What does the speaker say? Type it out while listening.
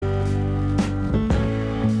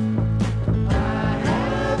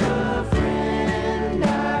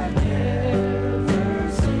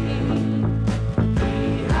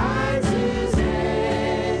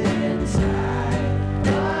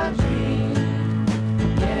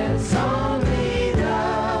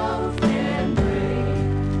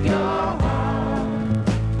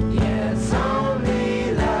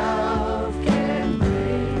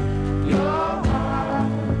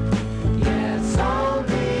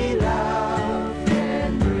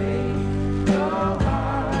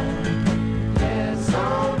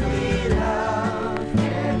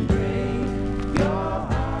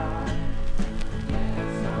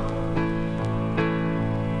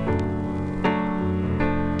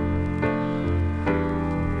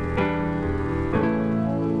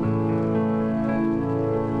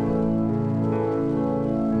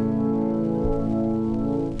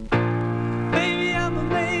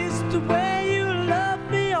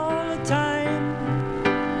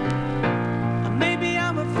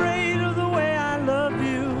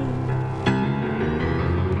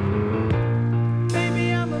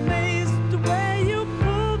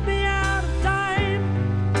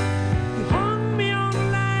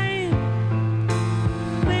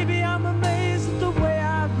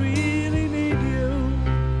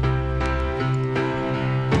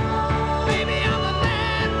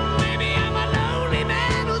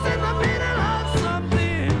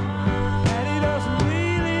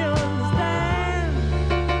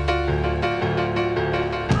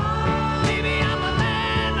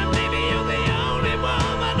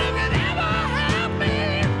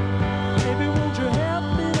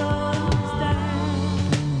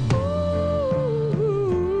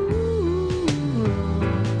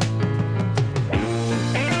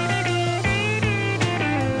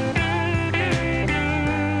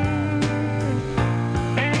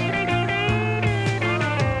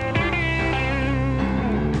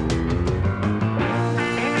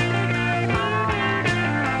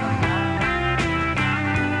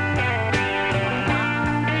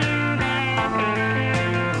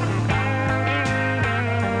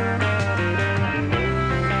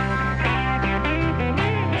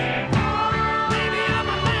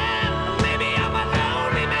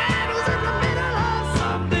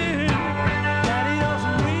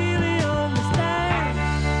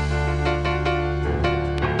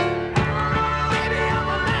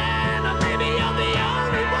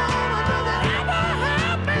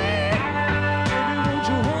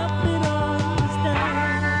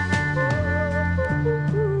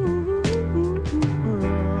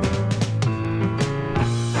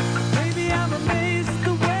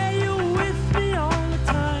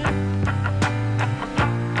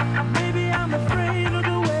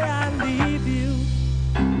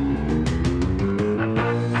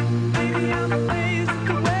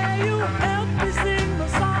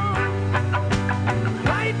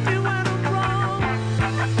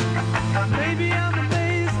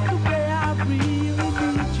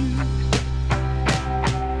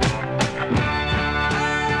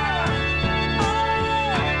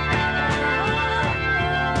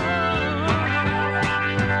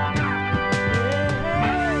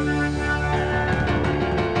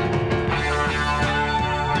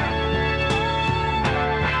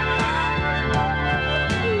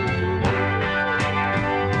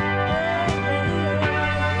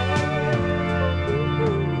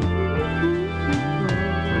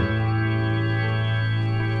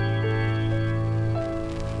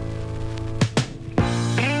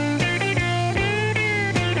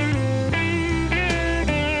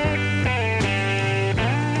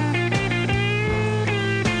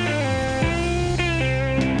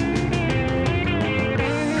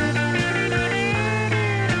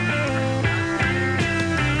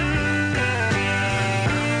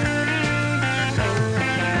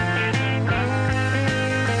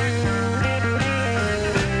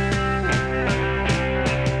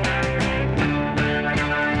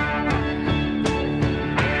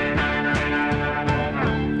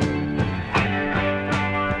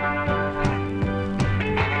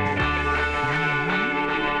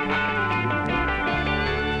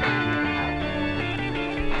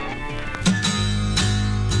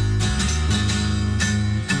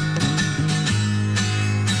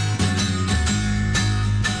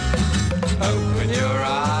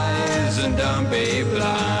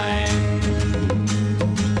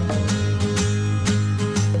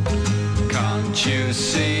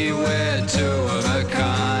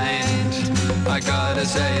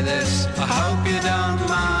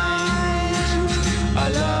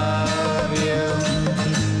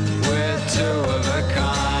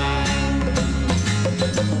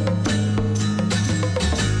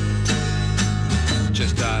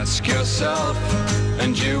yourself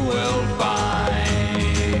and you will find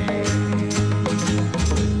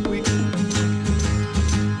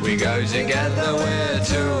we go together, we're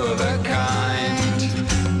two of a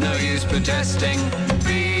kind. No use protesting,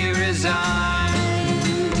 be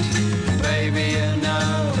resigned. Baby, you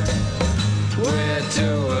know we're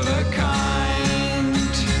two of a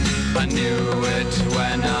kind. I knew it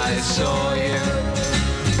when I saw you.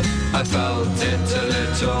 I felt it a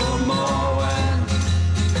little more when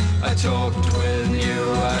I talked with you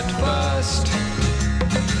at first.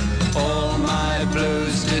 All my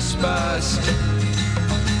blues dispersed.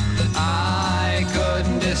 I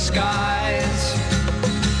couldn't disguise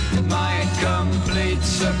my complete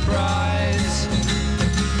surprise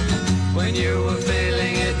when you were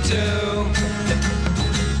feeling it too.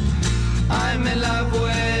 I'm in love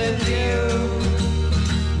with you.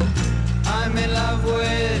 I'm in love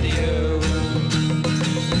with you.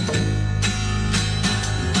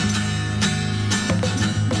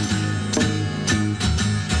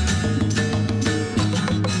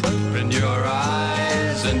 Open your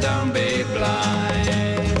eyes and don't be blind.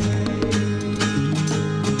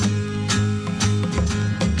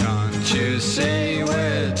 Can't you see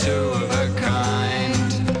we're two of a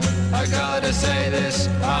kind? I gotta say this,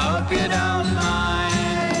 I hope you don't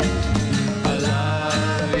mind. I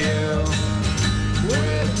love you,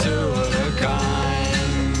 we're two of a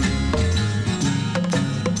kind.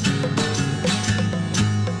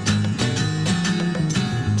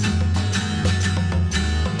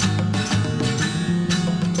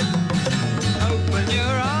 Open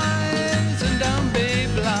your eyes and don't be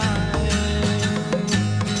blind.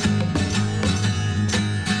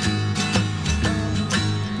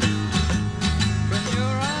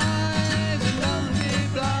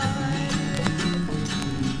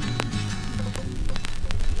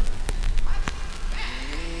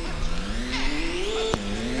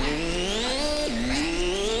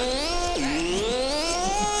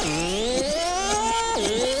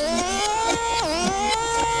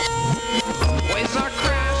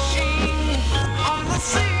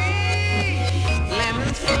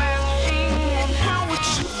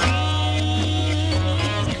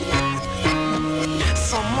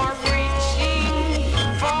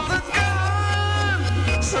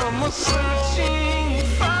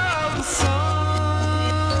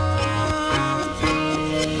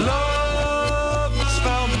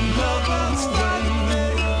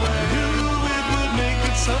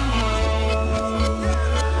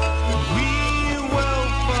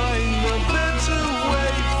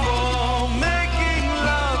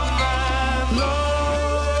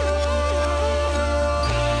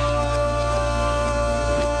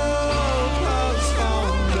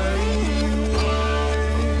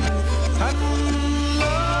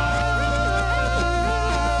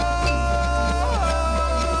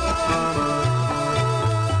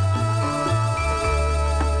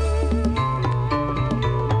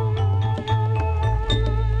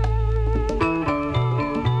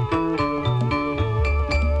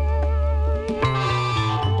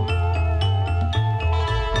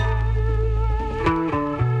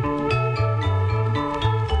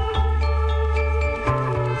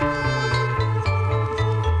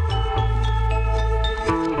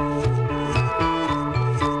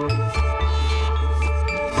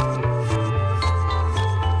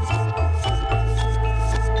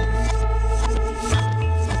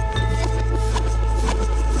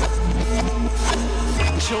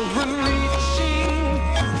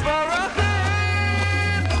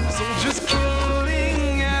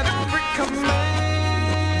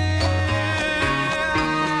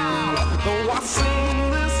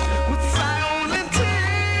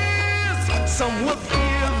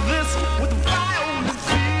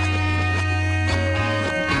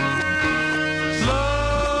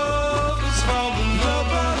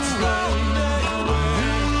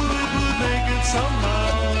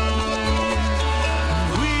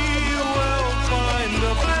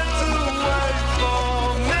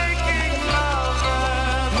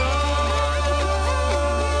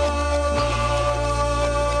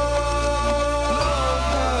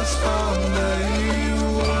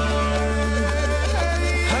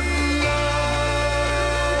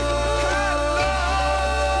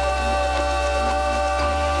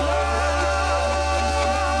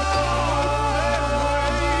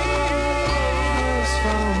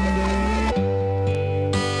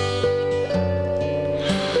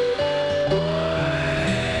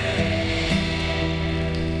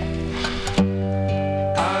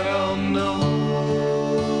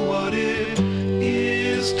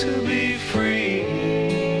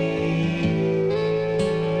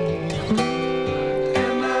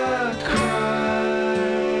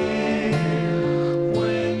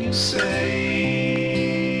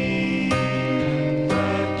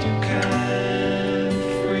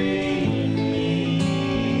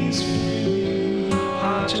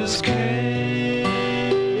 just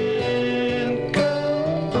can't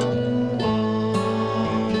go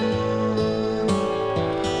on.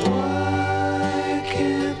 Why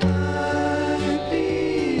can't I be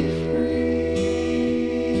free?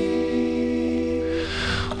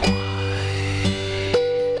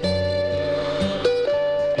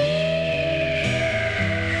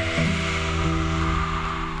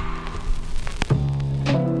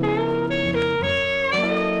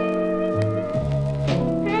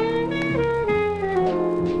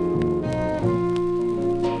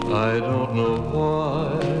 I don't know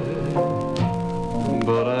why,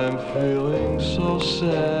 but I'm feeling so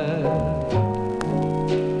sad.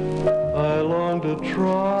 I long to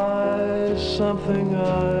try something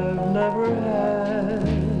I've never had.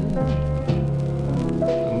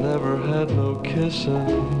 Never had no kissing.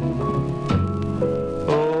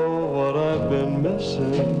 Oh, what I've been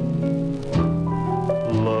missing.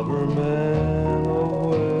 Lover man, oh,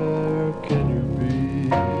 where can you be?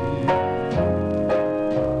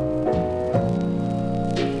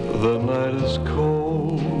 The night is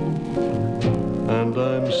cold, and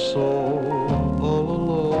I'm so all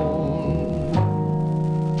alone.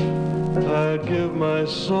 I'd give my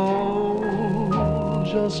soul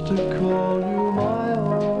just to call you my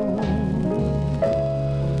own.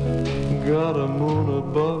 Got a moon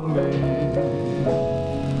above me,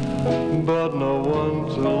 but no one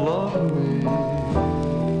to love me.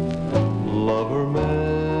 Lover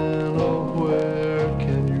man, oh, where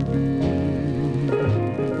can you be?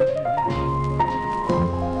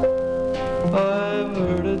 I've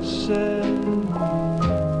heard it said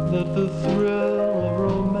that the thrill of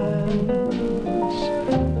romance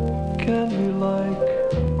can be like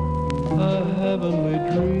a heavenly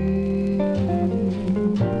dream.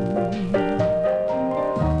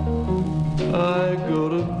 I go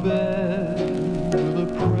to bed with a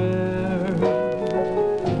prayer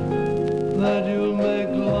that you'll make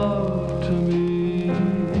love to me.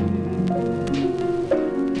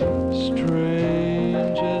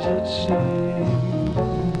 Strange as it seems,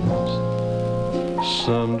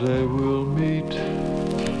 someday we'll meet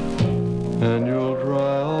and you'll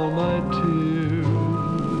dry all my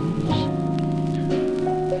tears.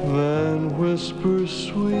 Then whisper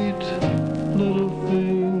sweet little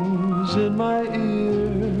things in my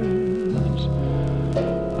ears,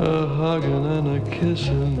 a hugging and a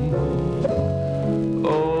kissing.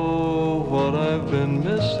 Oh, what I've been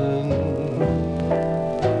missing.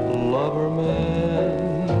 Lover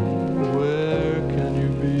man, where can you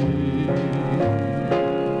be?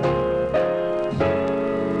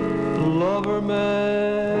 Lover man,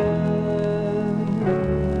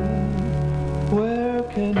 where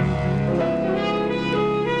can you be?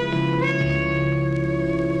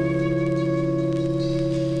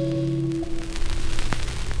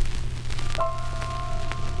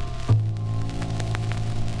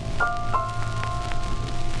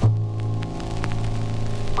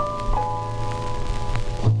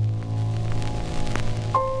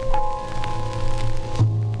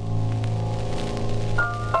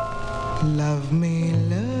 Love me,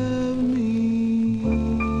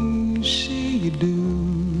 say you do.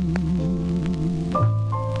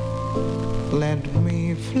 Let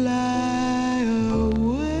me fly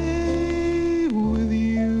away with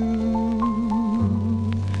you.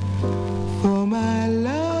 For my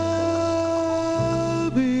love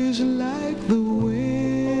is like the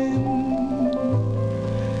wind,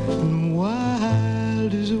 and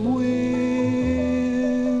wild as a wind.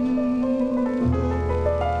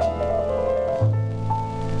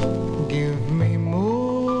 Give me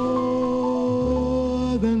more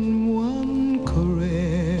than one caress.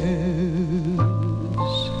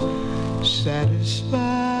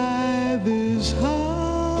 Satisfy this hungriness.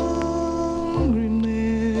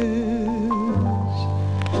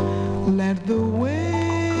 Let the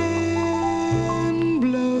wind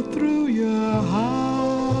blow through your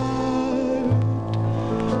heart.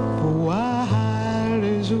 For wild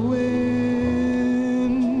as a wind.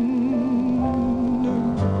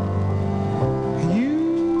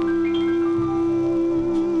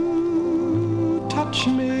 Touch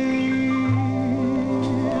me,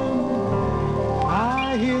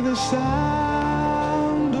 I hear the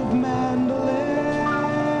sound of mandolins.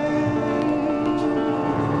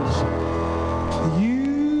 You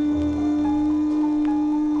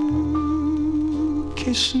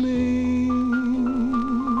kiss me,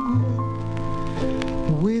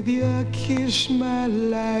 with your kiss my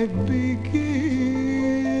life begins.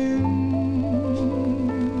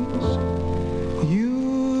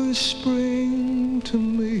 You spring to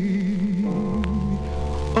me,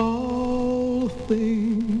 all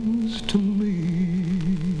things to me.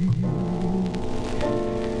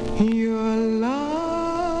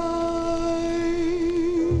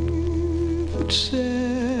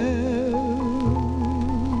 itself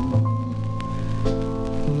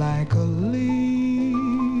like a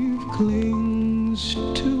leaf clings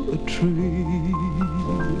to a tree.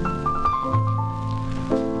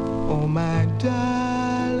 Oh, my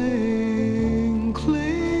darling,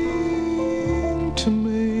 cling to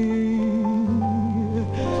me,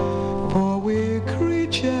 for we're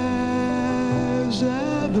creatures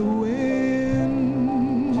of the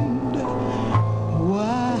wind,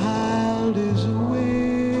 wild as the wind,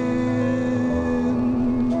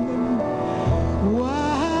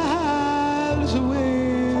 wild as the wind.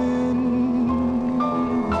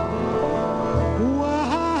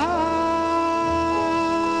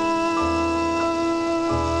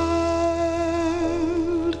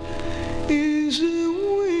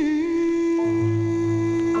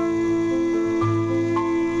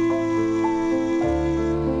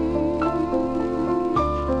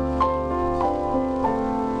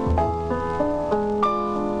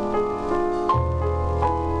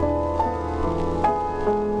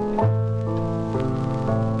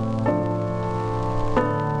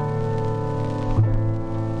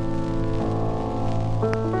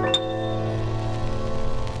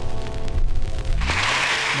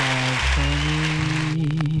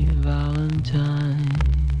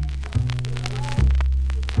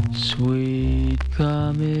 Sweet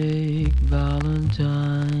comic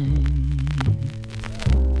Valentine,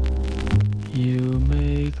 you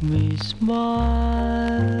make me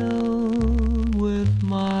smile with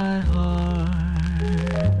my heart.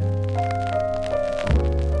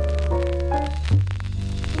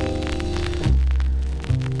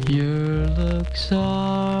 Your looks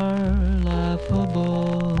are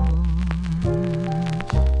laughable,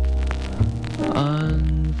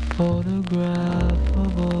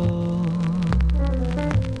 unphotographable.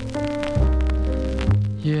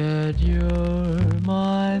 Yet you're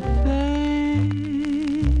my favorite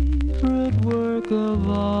work of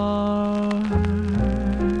art.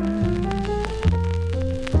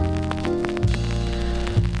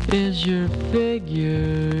 Is your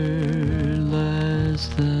figure less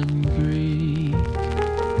than Greek?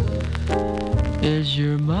 Is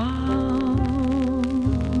your mouth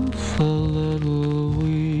a little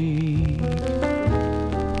weak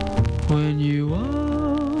when you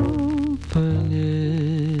open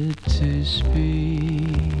it to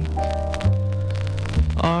speak?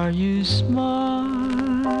 Are you smart?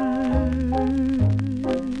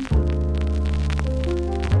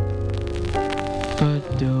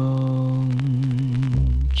 But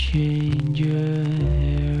don't change your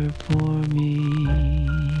hair for me,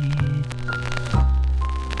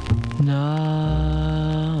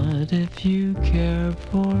 not if you care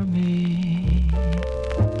for me.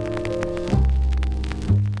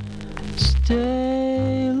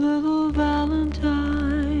 Stay, little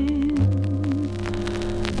Valentine,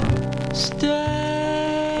 stay.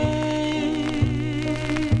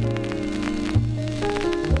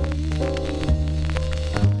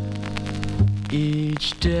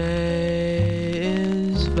 Each day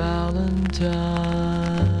is Valentine's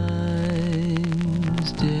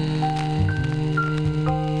Day.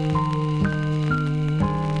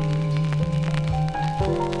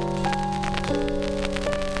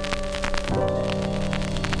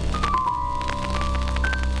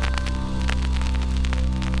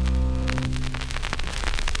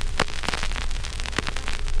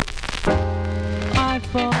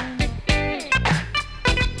 iPhone.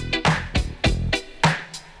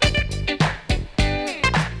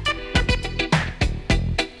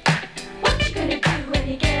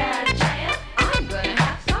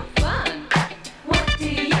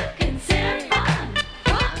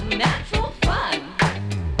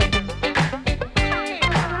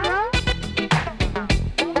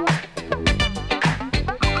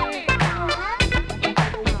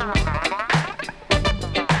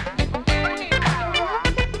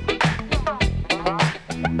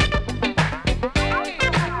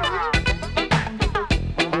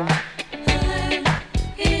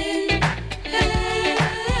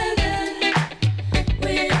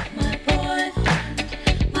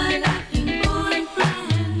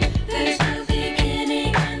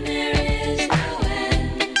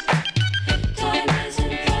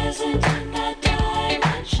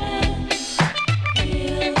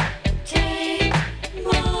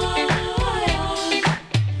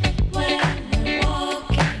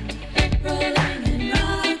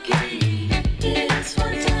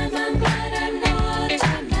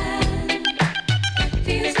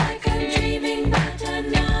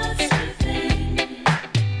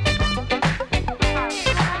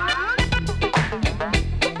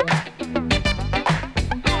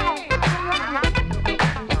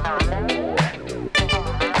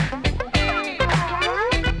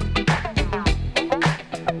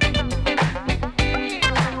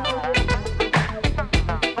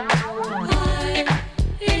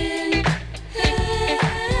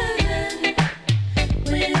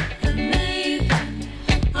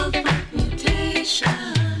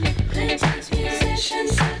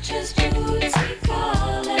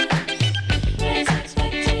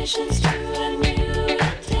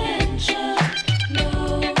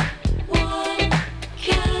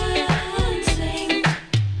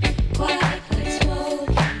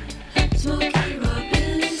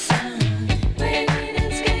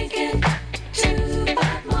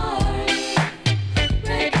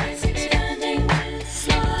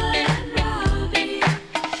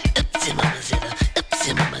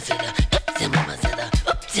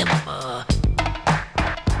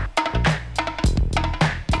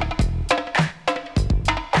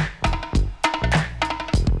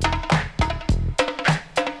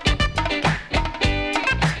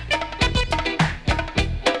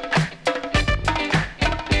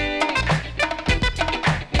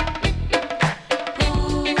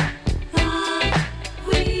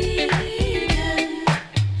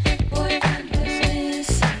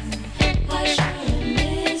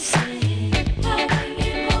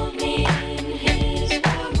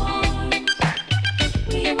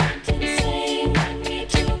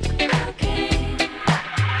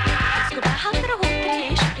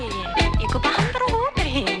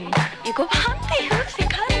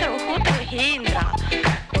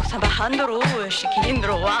 안 들어오고 시키긴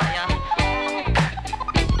들어와야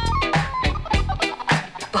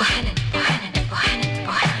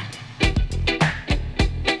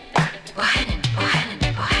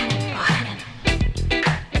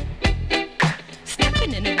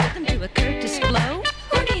Stepping in a rhythm to a Curtis flow.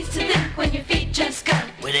 Who needs to think when your feet just go?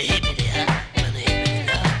 With a hippity hop, with a hippity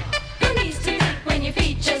flow. Who needs to think when your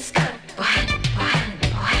feet just go?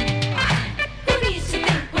 Who needs to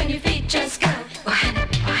think when your feet just go?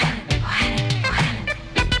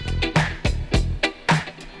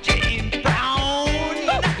 James Brown,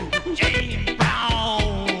 James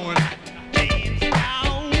Brown, James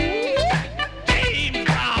Brown, James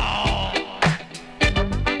Brown.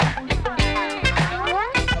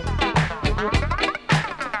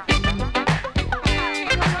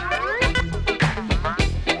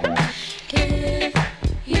 If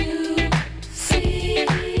you see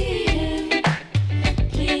him,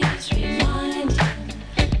 please remind him,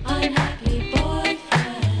 unhappy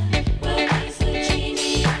boyfriend. Well, he's a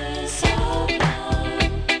genius of love.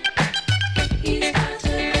 He's got a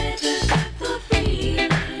greater depth of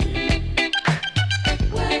feeling.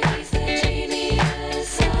 Well, he's a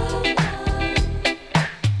genius of love.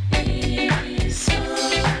 He's so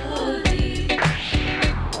deep.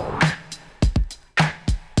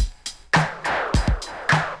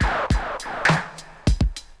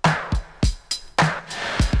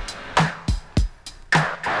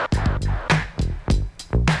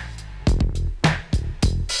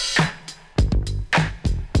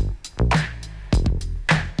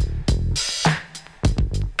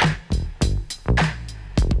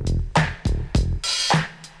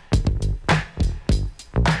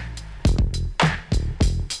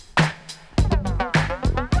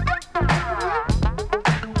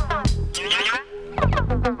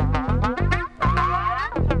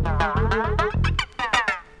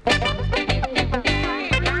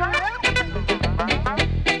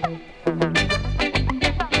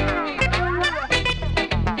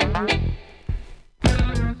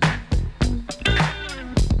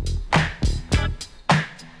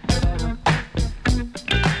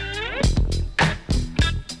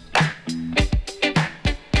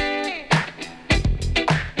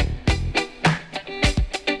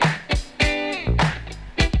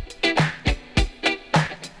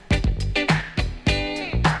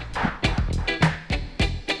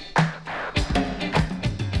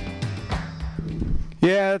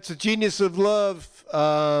 Yeah, it's a genius of love.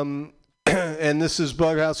 And this is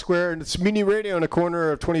Bughouse Square, and it's MutinyRadio in a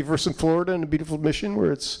corner of 21st and Florida in a beautiful Mission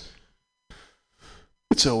where it's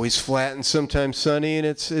always flat and sometimes sunny, and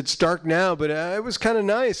it's dark now, but it was kind of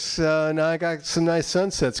nice. Now I got some nice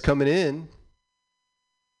sunsets coming in.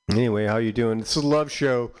 Anyway, how you doing? It's a love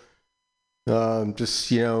show. Just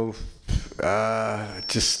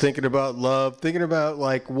thinking about love, thinking about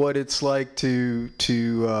like what it's like to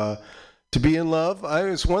be in love.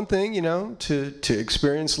 It's one thing, to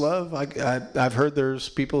experience love. I've heard there's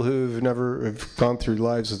people who've never have gone through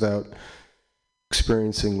lives without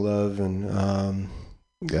experiencing love, and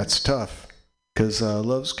that's tough because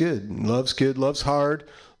love's good. Love's good. Love's hard.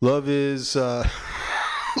 Love is love's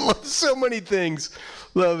so many things.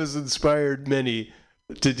 Love has inspired many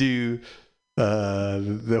to do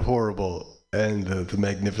the horrible and the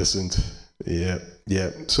magnificent. Yeah.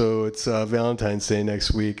 So it's Valentine's Day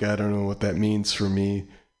next week. I don't know what that means for me.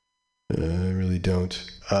 I really don't.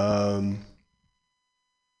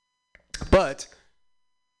 But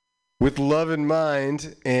with love in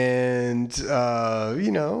mind, and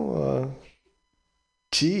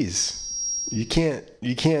geez, you can't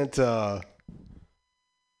you can't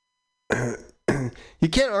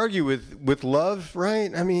argue with love,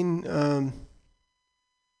 right? I mean,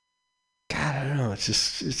 God, I don't know. It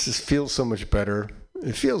just feels so much better.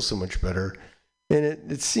 It feels so much better, and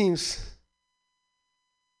it seems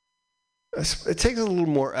it takes a little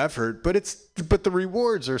more effort, but the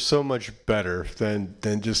rewards are so much better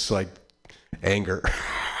than just like anger.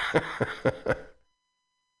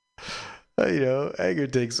 Anger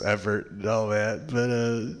takes effort and all that, but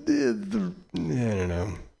I don't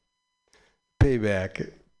know. Payback,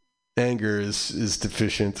 anger is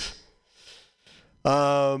deficient.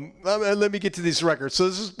 Let me get to these records. So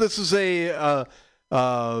this is a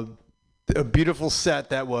beautiful set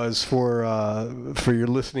that was for your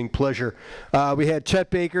listening pleasure. We had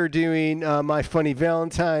Chet Baker doing My Funny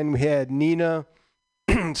Valentine. We had Nina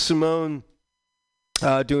Simone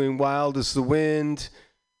doing Wild as the Wind.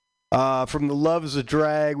 From the Love is a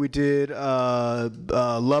Drag, we did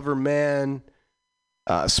Lover Man.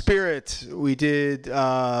 Spirit, we did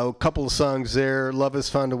a couple of songs there. Love Has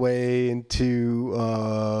Found a Way into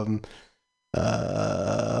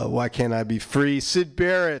Why Can't I Be Free. Sid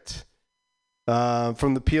Barrett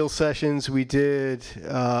From the Peel sessions, we did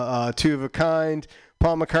Two of a Kind.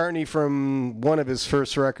 Paul McCartney from one of his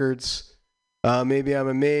first records, Maybe I'm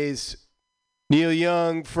Amazed. Neil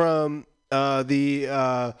Young from the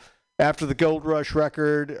After the Gold Rush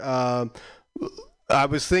record. I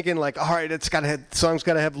was thinking like, all right, song's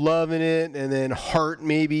got to have love in it, and then heart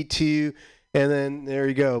maybe too, and then there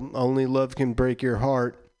you go. Only love can break your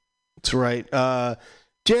heart. That's right.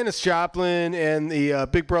 Janis Joplin and the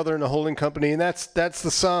Big Brother and the Holding Company, and that's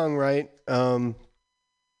the song, right?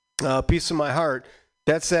 Piece of My Heart.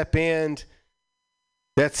 That's that band.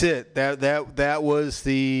 That's it. That was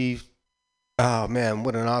the. Oh man,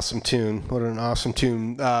 what an awesome tune! What an awesome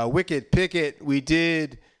tune. Wicked Picket. We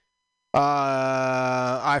did.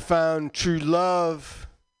 I Found True Love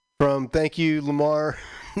from Thank You Lamar.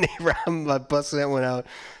 I'm busting that one out.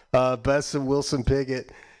 Best of Wilson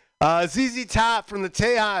Pickett. ZZ Top from the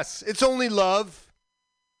Tejas. It's Only Love.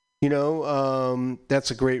 You know,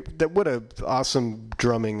 that's a great. What a awesome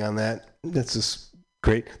drumming on that. That's just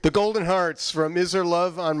great. The Golden Hearts from Is There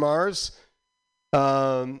Love on Mars?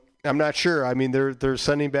 I'm not sure. I mean, they're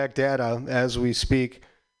sending back data as we speak.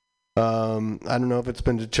 I don't know if it's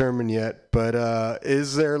been determined yet, but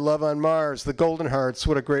Is There Love on Mars? The Golden Hearts.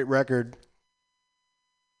 What a great record.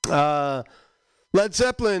 Led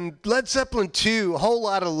Zeppelin 2, A Whole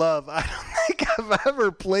Lot of Love. I don't think I've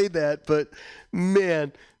ever played that, but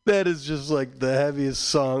man, that is just like the heaviest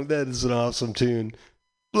song. That is an awesome tune.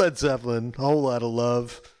 Led Zeppelin, A Whole Lot of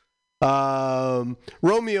Love.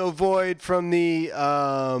 Romeo Void from the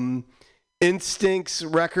Instincts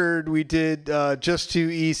record. We did Just Too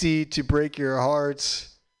Easy to Break Your Hearts.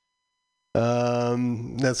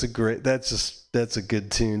 That's a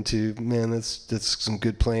good tune too. Man, that's some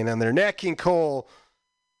good playing on there. Nat King Cole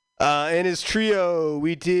and his trio.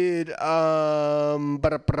 We did you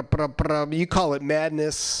call it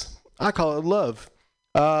madness. I call it love.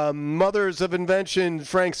 Mothers of Invention,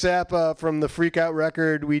 Frank Zappa from the Freak Out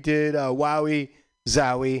record. We did Wowie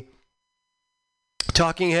Zowie.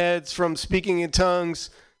 Talking Heads from Speaking in Tongues,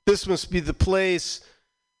 This Must Be the Place.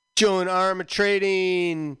 Joan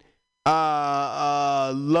Armatrading,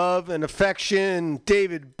 Love and Affection.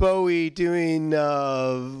 David Bowie doing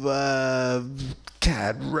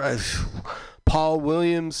Paul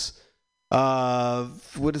Williams.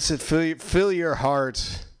 What is it? Fill Your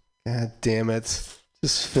Heart. God damn it.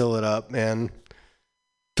 Just fill it up, man.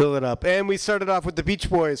 Fill it up. And we started off with the Beach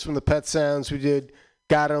Boys from the Pet Sounds. We did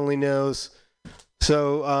God Only Knows.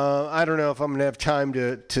 So I don't know if I'm going to have time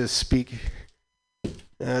to speak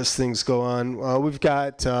as things go on. We've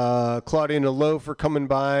got Claudia and Loafer coming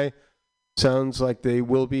by. Sounds like they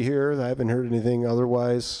will be here. I haven't heard anything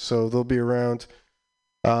otherwise, so they'll be around.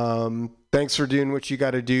 Thanks for doing what you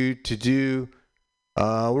got to do.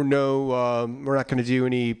 We're not going to do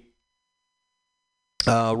any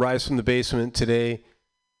Rise from the Basement today.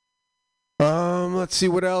 Let's see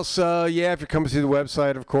what else. If you're coming through the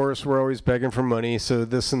website, of course, we're always begging for money. So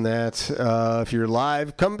this and that. If you're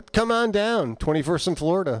live, come on down. 21st in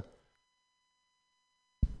Florida.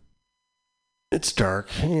 It's dark.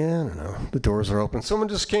 Yeah, I don't know. The doors are open. Someone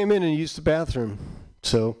just came in and used the bathroom.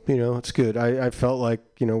 So, it's good. I felt like,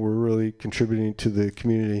 we're really contributing to the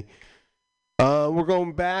community. We're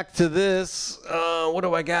going back to this. What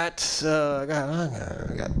do I got? I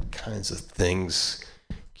got kinds of things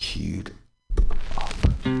queued up.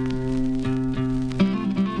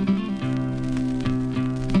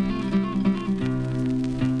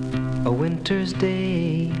 A winter's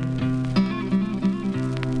day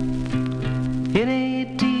in a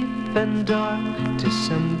deep and dark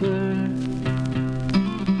December,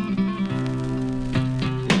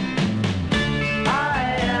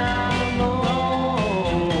 I am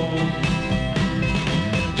alone,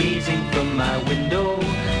 gazing from my window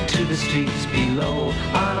to the streets below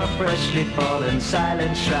on a freshly fallen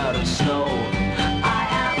silent shroud of snow. I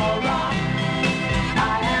am a rock,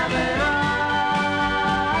 I am an island.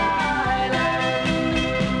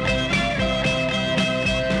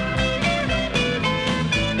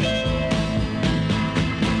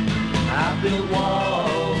 I built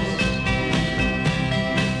walls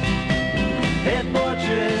and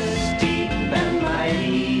fortress deep and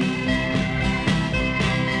mighty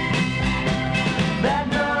that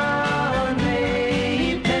none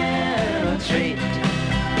may penetrate.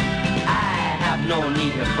 I have no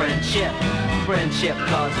need of friendship. Friendship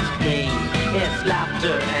causes pain. It's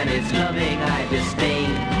laughter and it's loving I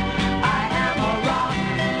disdain. I am a rock.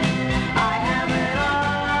 I am an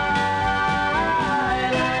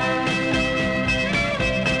island.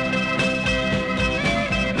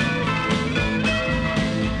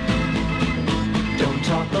 Don't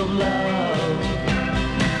talk of love.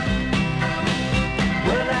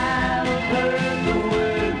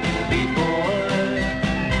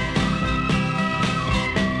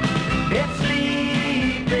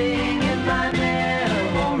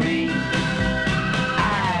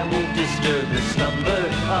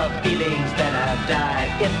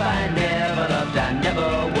 I never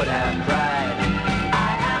would have cried. I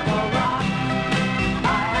am a rock, I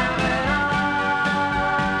am an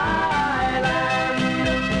island.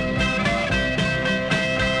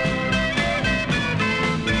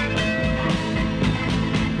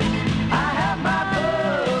 I have my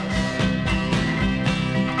books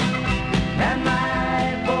and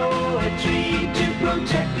my poetry to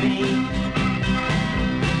protect me.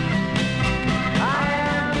 I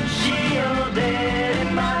am shielded in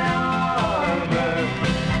my armor,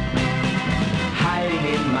 hiding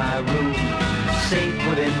in my room, safe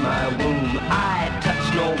within my womb. I touch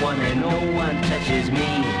no one and no one touches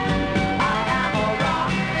me. I am a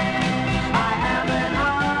rock, I am an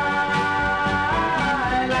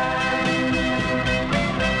island.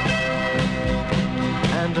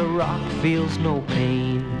 And a rock feels no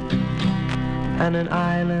pain, and an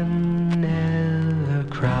island never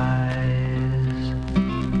cries.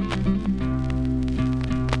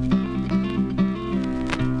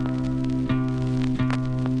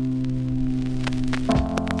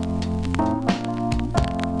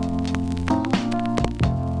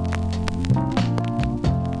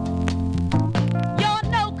 You're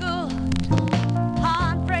no good,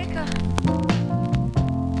 heartbreaker.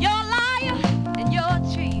 You're a liar and you're a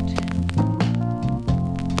cheat.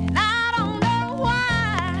 And I don't know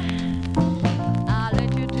why I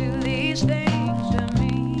let you do these things to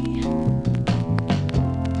me.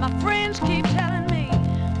 My friends keep telling me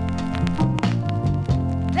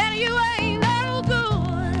that you ain't no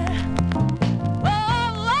good.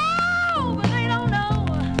 Oh, but they don't know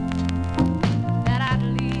that I'd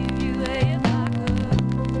leave you if I could.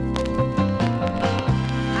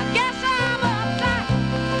 I guess I'm uptight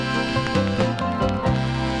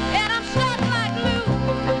and I'm stuck like glue.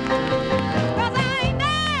 'Cause I ain't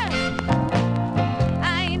never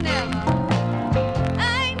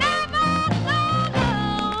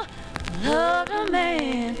loved a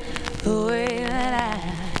man the way that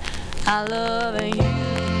I love you.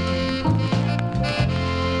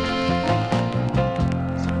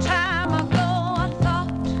 Some time ago I thought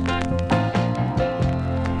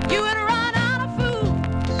you had run out of food,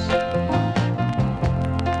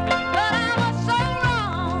 but I was so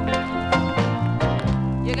wrong.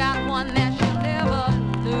 You got one that you'll never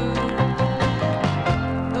lose.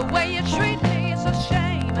 The way you treat me is a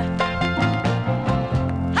shame.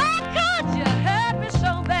 How could you hurt me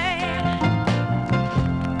so bad?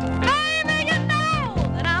 Baby, you know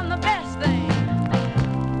that I'm the best thing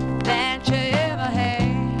that you ever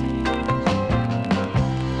had.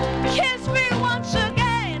 Kiss me once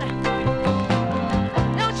again.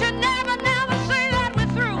 Don't you never, never say that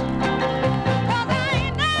we're through. 'Cause I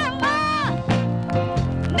ain't never,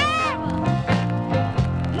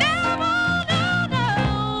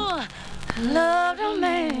 loved a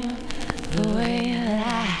man the way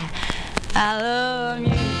that I love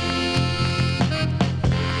you.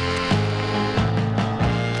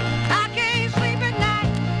 I can't sleep at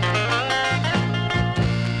night,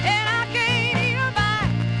 and I can't eat a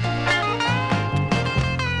bite.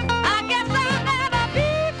 I guess I'll never be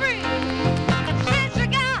free since you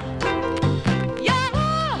got your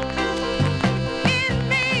hook in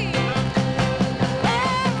me.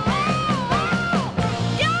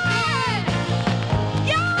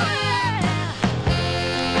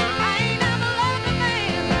 I ain't never loved a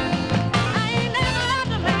man. I ain't never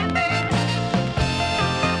loved a man, baby.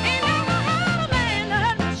 Ain't never had a man that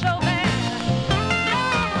hurt me so bad. No,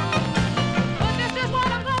 but this is what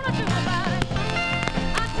I'm gonna do about it.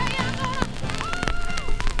 I tell you I'm gonna.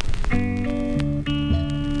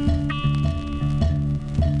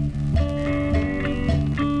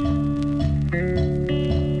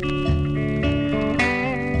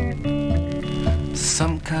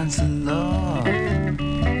 Some kinds of love a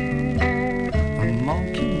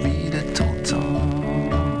monkey read a total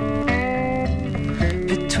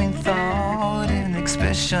between thought and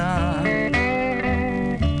expression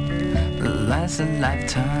lies a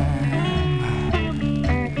lifetime.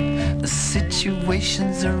 The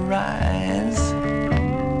situations arise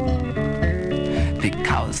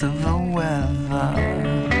because of the weather,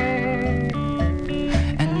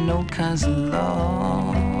 and no kinds of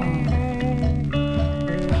love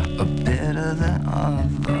are better than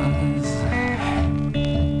others.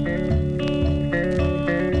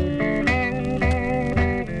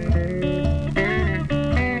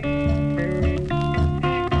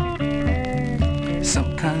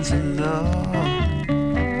 Some kinds of love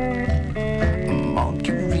a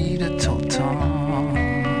monkey read a total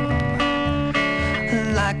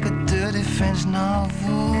like a dirty French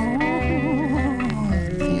novel.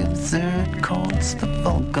 The absurd courts the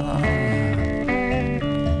vulgar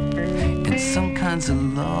in some kind kinds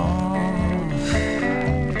of love.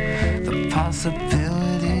 The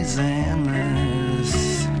possibilities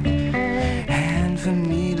endless, and for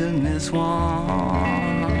me to miss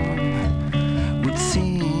one would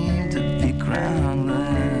seem to be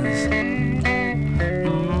groundless.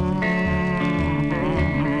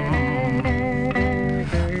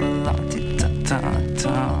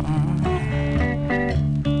 La-di-da-da-da.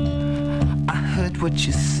 I heard what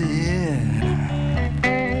you said,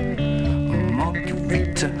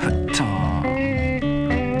 Margarita, her tongue.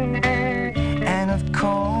 And of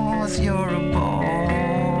course you're a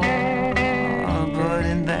bore, but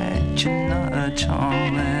in that you're not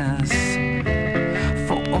charmless.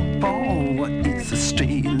 For a bore, it's a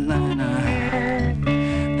straight liner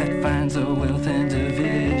that finds a wealth and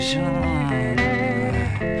division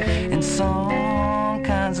in some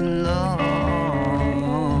kinds of love.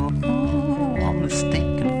 I'm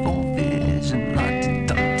mistaken for vision.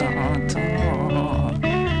 La-di-da-da-da.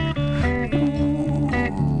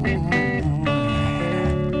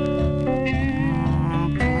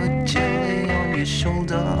 Put jelly on your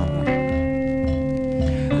shoulder.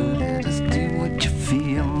 Let us do what you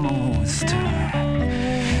feel most.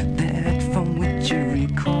 That from which you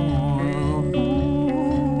recoil,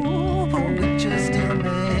 but which just still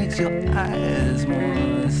makes your eyes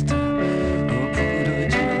moist. Put a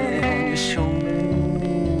jelly on your shoulder.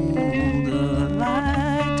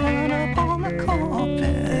 Lie down upon the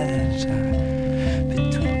carpet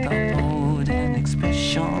between the board and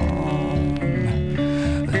expression.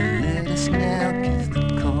 Let us now kiss the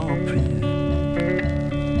culprit.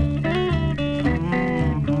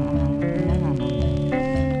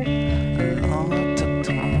 Lord,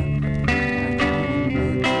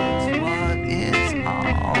 that's what it's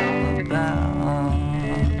all about.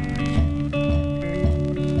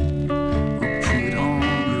 Put on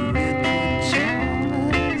your red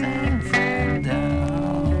pajamas and find out.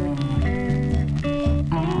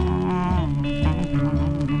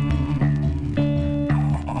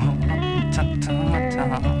 Ta-ta-ta.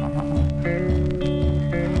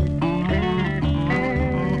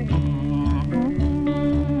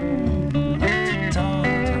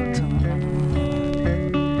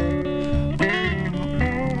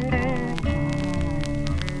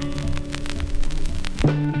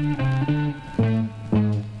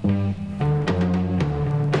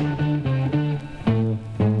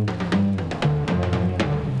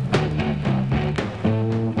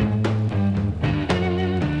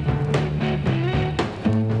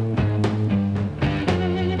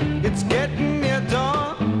 It's getting near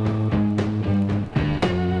dawn.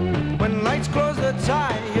 When lights close their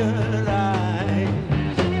tired eyes,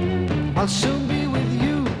 I'll soon be with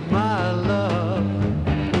you, my love.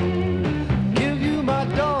 Give you my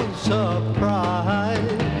dawn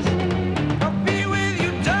surprise. I'll be with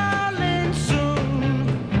you, darling, soon.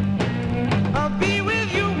 I'll be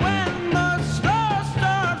with you when the stars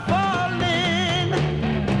start falling.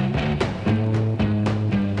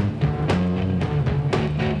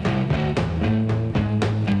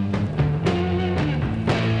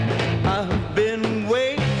 I've been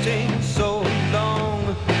waiting so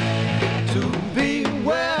long to be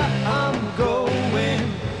where I'm going,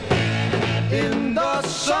 in the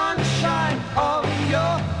sunshine of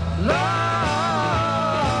your love.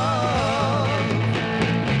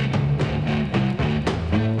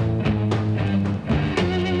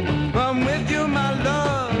 I'm with you, my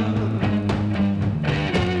love,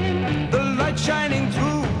 the light shining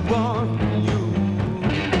through on you.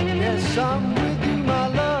 Yes, I'm with you, my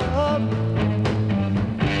love.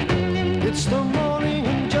 It's the morning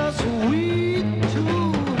and just we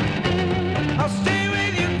two. I'll stay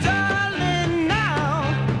with you, darling, now.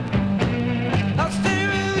 I'll stay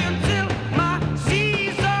with you till my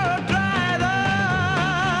seas are dried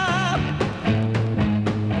up.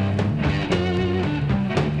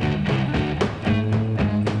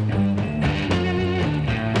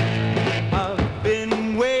 I've been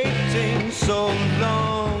waiting so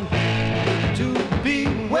long to be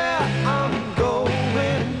where I'm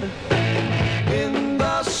going,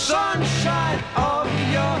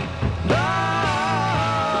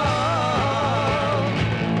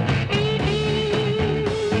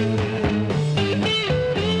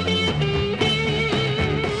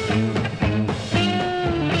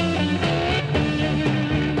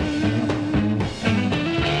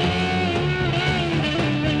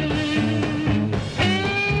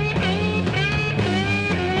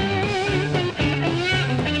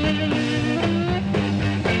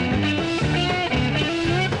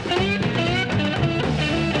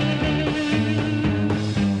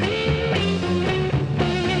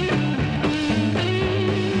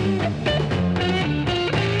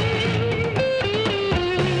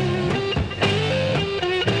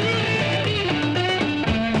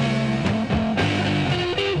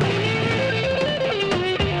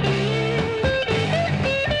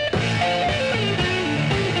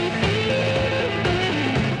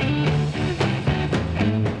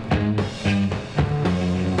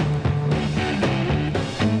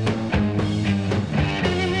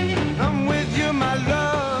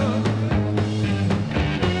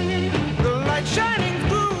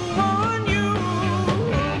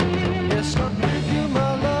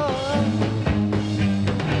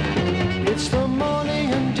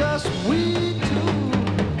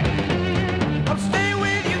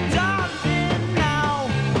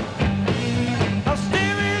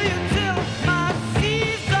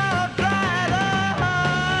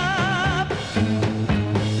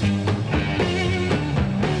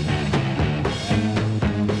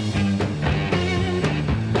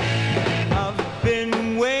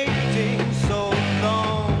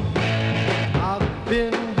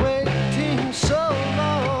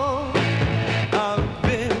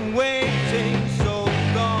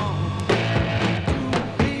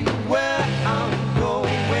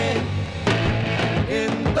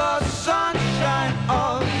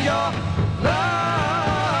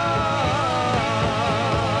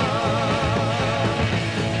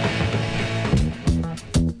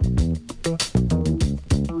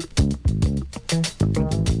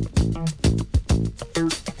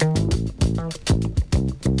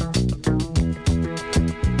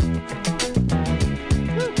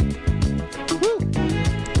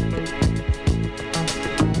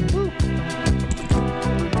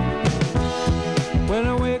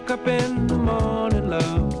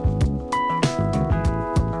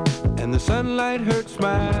 sunlight hurts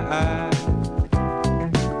my eyes,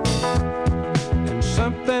 and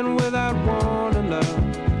something without wanting love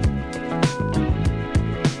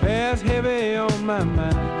bears heavy on my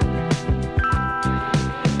mind.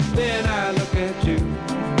 Then I look at you,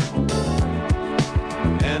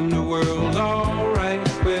 and the world's alright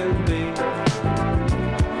with me.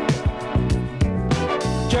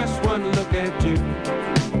 Just one look at you,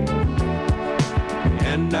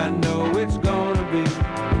 and I know it's gonna be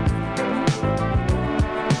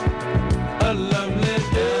a lovely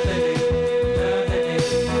day.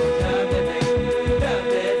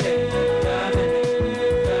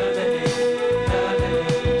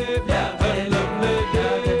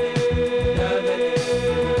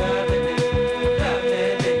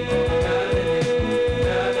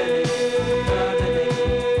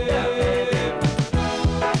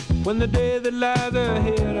 When the day that lies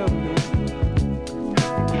ahead of me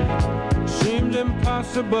seems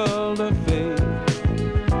impossible to face,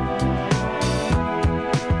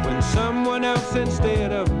 when someone else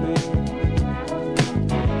instead of me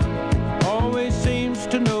always seems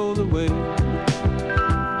to know the way,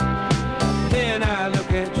 then I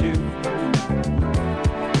look at you,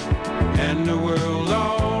 and the world's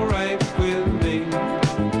alright with me.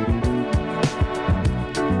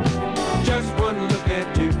 Just one look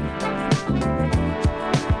at you,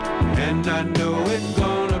 and I know it's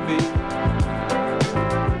gonna be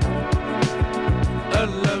a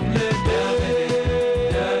lovely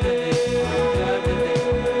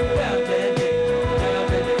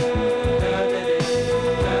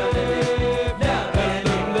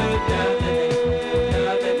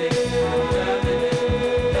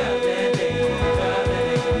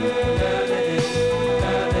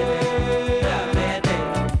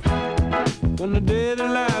when the day that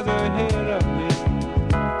lies ahead of me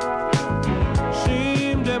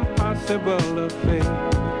seemed impossible to face,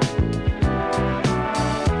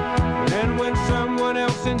 and when someone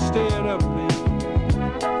else instead of me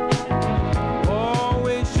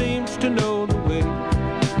always seems to know the way,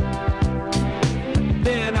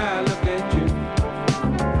 then I look at you,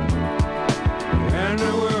 and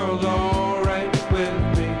the world's alright with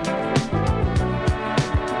me.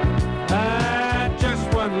 I just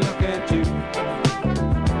one look at you,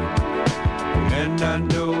 and I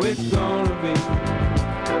know it's gonna be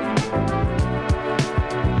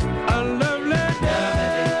a lovely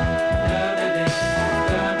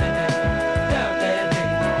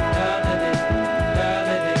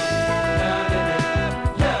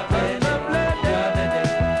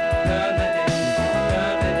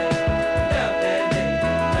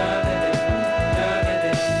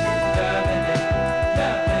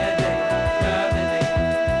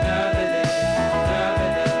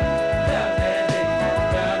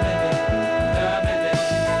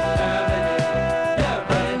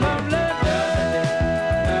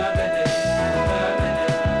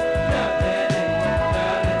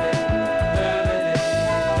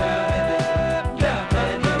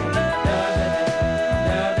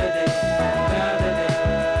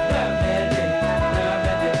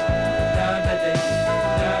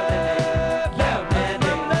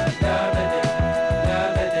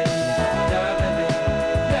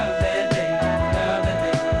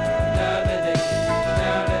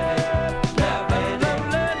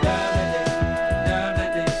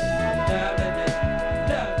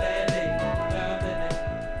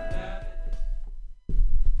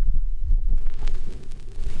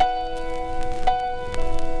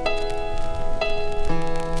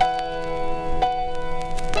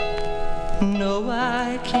No,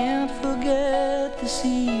 I can't forget this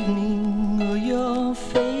evening or your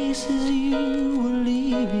face as you were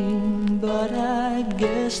leaving, but I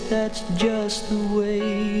guess that's just the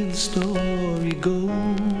way the story goes.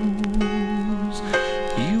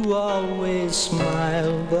 You always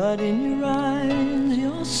smile, but in your eyes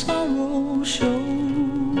your sorrow shows.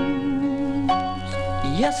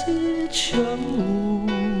 Yes, it shows.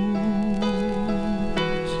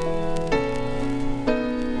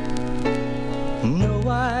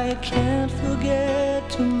 I can't forget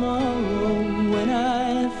tomorrow when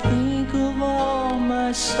I think of all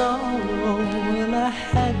my sorrow. Well, I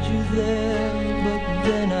had you there, but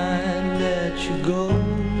then I let you go.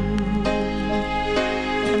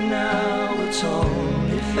 And now it's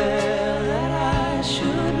only fair that I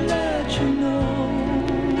should let you know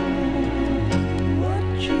what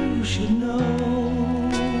you should know.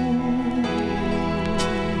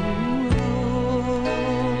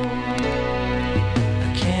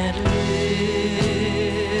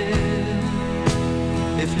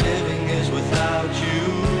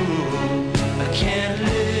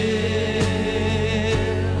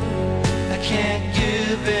 Can't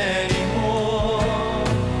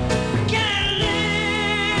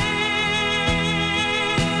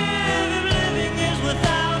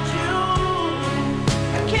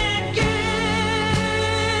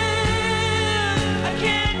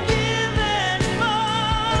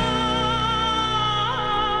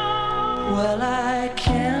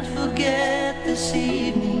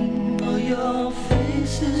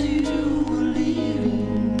places you were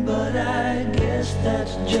leaving, but I guess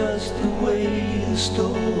that's just the way the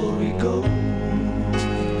story goes.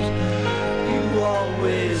 You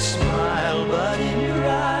always smile, but in your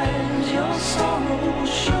eyes your sorrow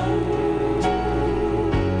shows.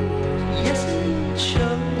 Yes, it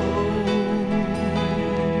shows.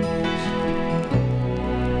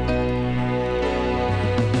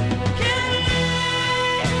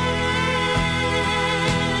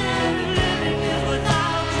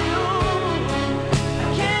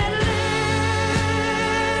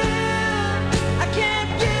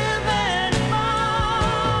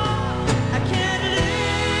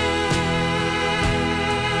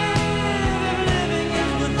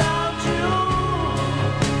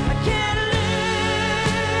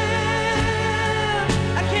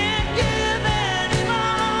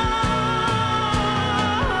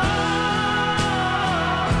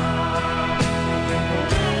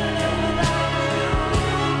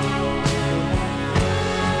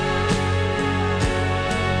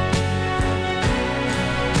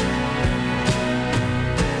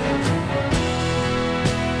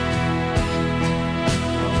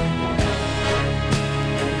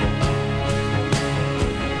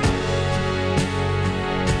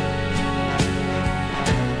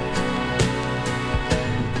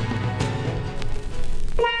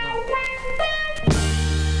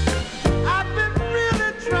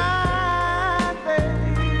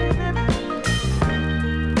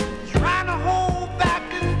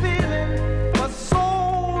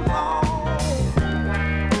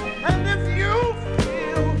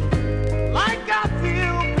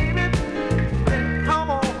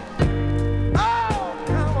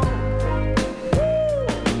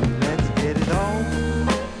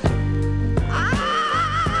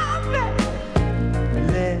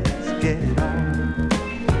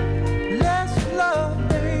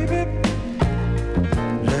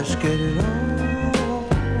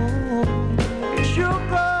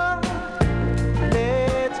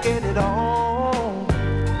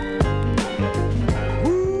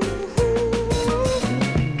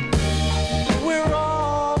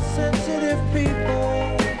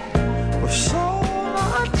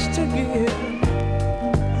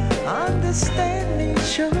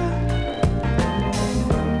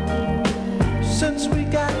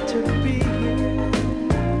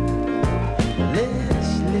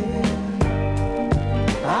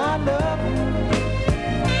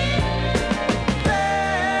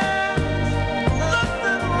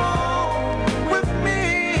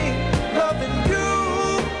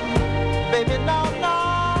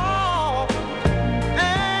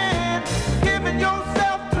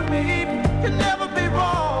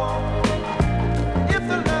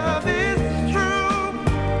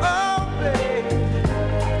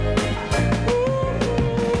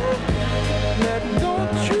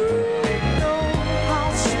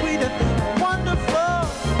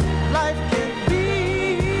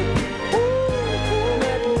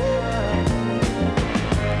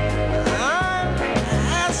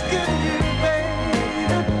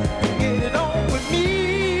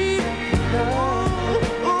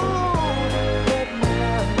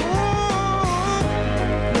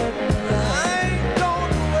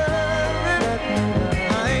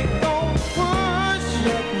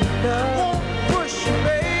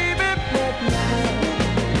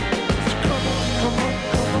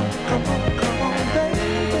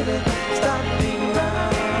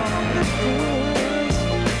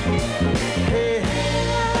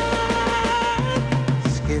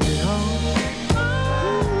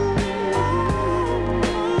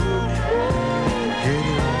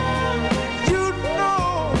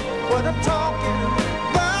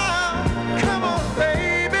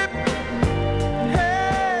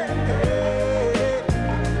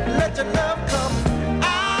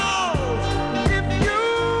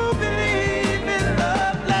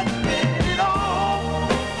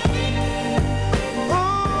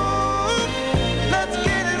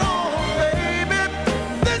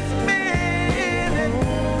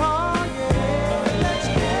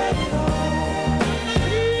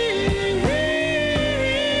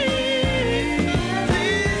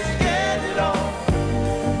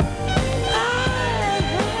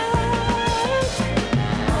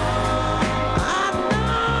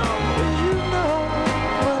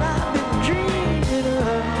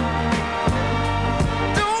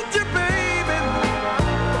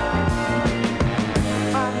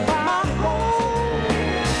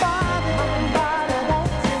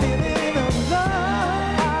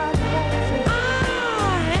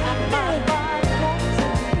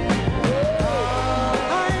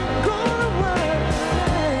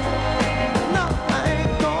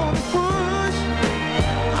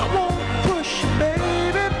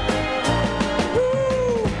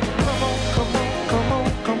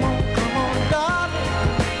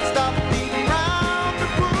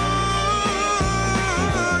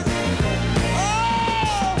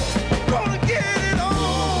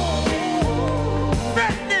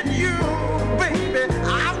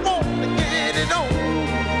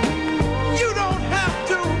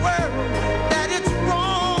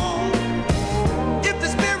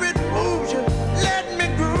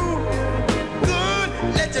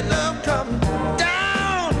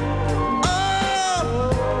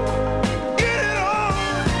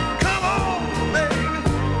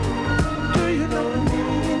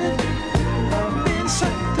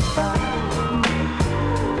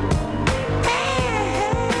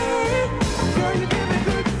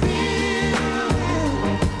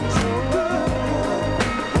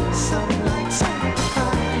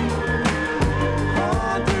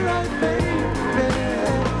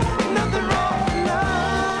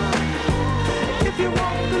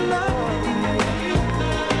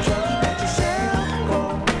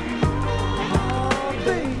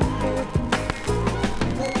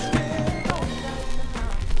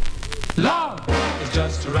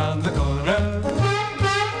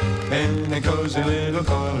 a cozy little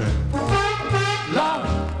corner.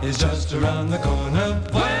 Love is just around the corner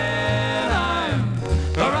when I'm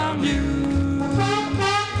around you.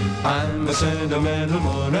 I'm a sentimental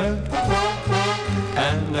mourner,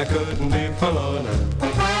 and I couldn't be forlorner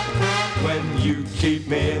when you keep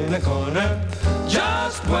me in a corner,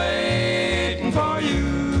 just waiting for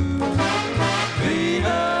you.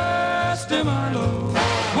 Venus de Milo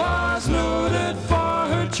was noted for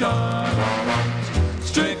her charms.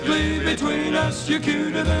 Strictly between us, you're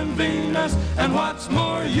cuter than Venus, and what's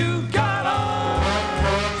more, you got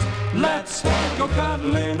arms. Let's go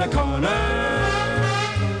cuddle in a corner,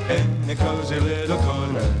 in a cozy little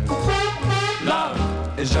corner.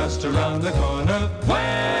 Love is just around the corner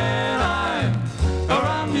when I'm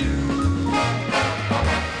around you.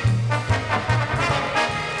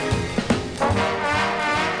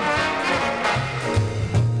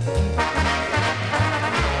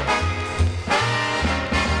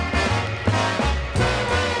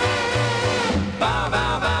 Bow,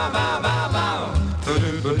 bow, bow, bow, bow, bow.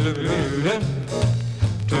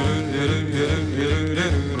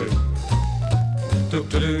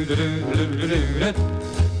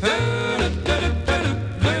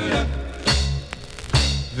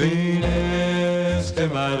 Venus de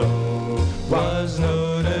Milo was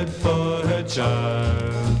noted for her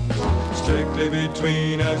charms. Strictly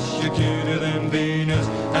between us, you're cuter than Venus,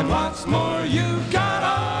 and what's more, you got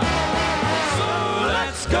arms. So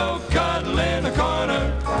let's go cuddle in a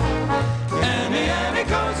corner, any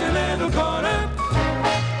cozy little corner.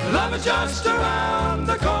 Love is just around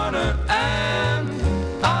the corner, and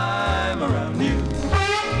I'm around you,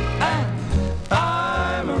 and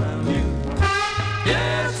I'm around you.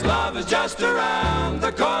 Yes, love is just around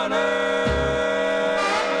the corner.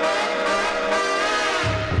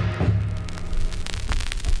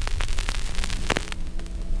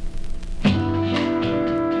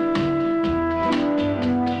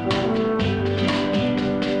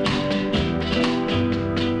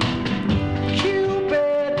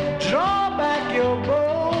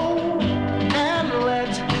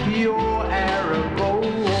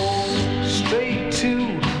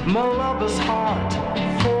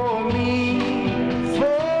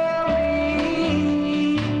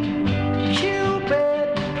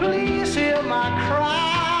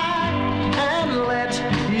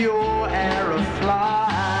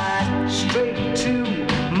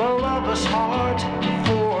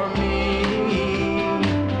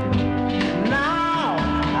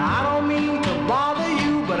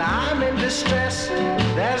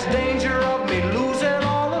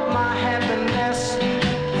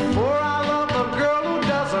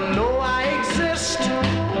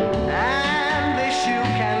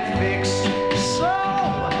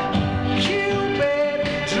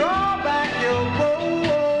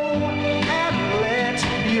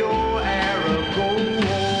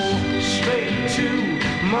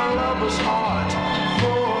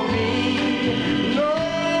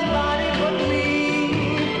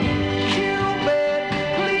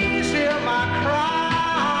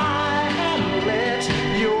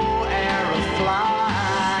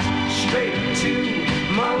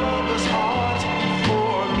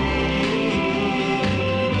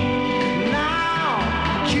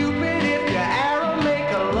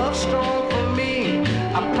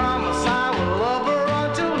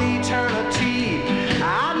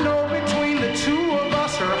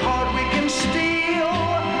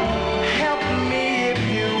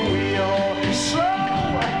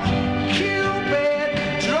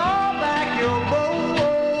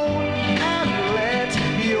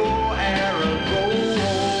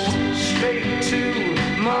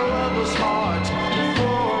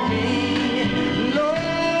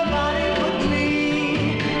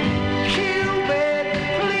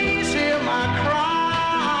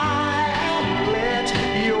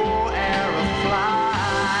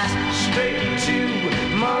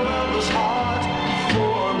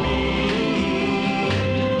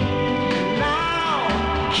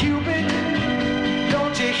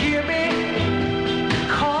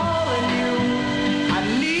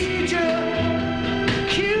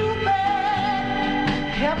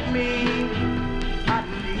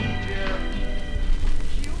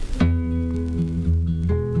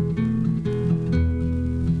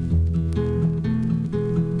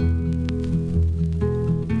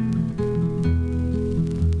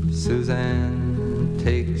 Suzanne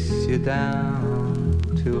takes you down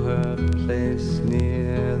to her place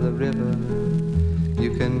near the river.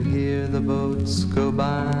 You can hear the boats go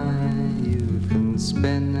by. You can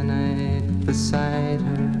spend the night beside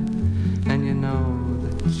her, and you know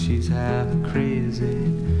that she's half crazy,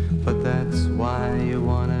 but that's why you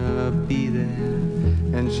wanna be there.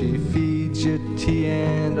 And she feeds brings you tea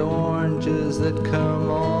and oranges that come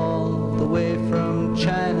all the way from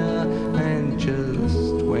China. And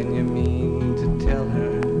just when you mean to tell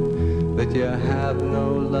her that you have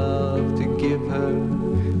no love to give her,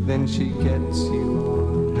 then she gets you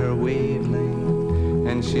on her wavelength,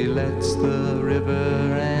 and she lets the river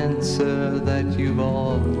answer that you've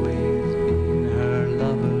always been her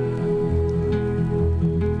lover.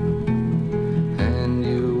 And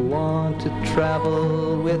you want to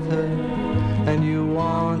travel with her, and you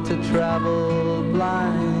want to travel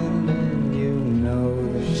blind, and you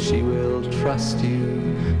know that she will trust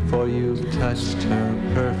you, for you've touched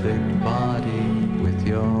her perfect body with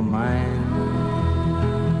your mind.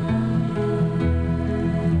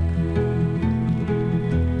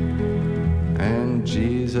 And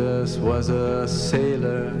Jesus was a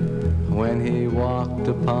sailor when he walked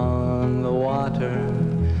upon the water,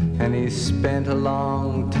 and he spent a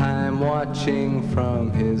long time watching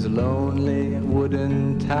from his lonely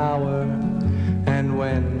wooden tower. And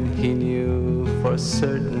when he knew for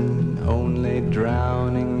certain only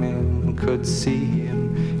drowning men could see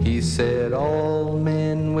him, he said, all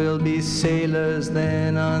men will be sailors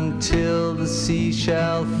then until the sea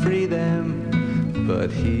shall free them.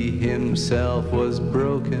 But he himself was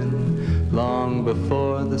broken long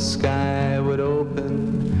before the sky would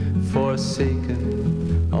open.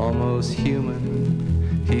 Forsaken, almost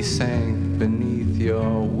human, he sank beneath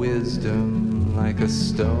your wisdom like a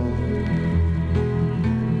stone.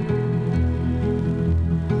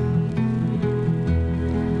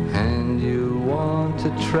 And you want to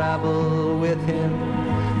travel with him,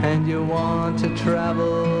 and you want to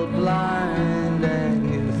travel blind, and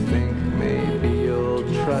you think maybe you'll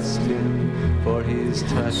trust him, for he's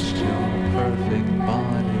touched your perfect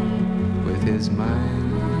body with his mind.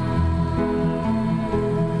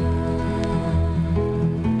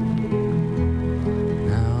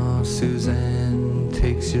 Now Suzanne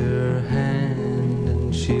takes your hand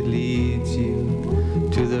and she leads you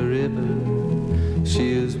to the river.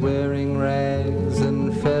 She is wearing rags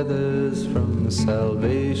and feathers from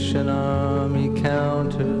Salvation Army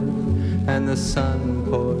counter, and the sun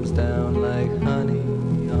pours down like honey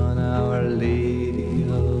on Our Lady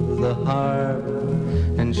of the Harbor.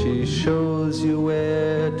 And she shows you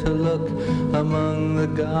where to look among the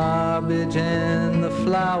garbage and the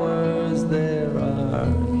flowers. There are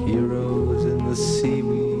heroes in the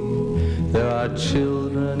seaweed, there are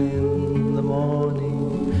children in the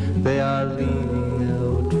morning. They are leaning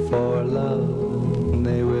out for love,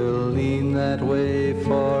 they will lean that way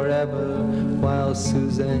forever, while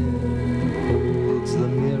Suzanne holds the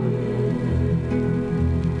mirror.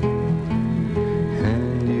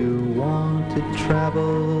 And you want to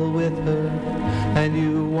travel with her, and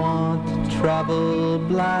you want to travel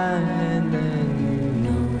blind, and you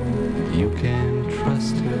know you can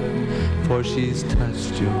trust her, for she's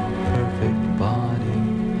touched your perfect body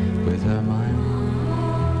with her mind.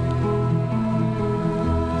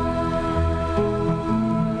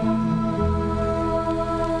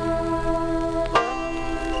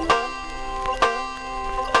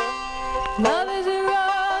 Love is a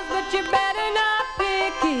rose, but you better not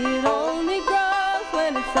pick it. Only grows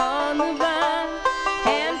when it's on the vine.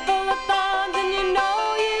 Handful of thorns and you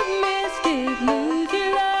know you've missed it. Lose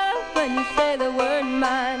your love when you say the word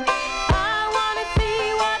mine. I wanna see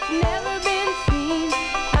what's never been seen.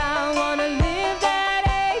 I wanna live that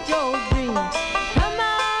age-old dream. Come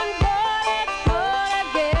on, boy, let's go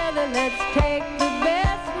together. Let's take the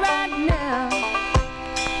best right now.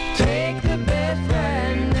 Take the best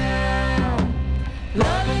right now.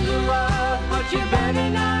 Love is a rose, but you better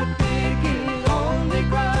not pick it. Only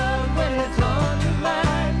grows when it's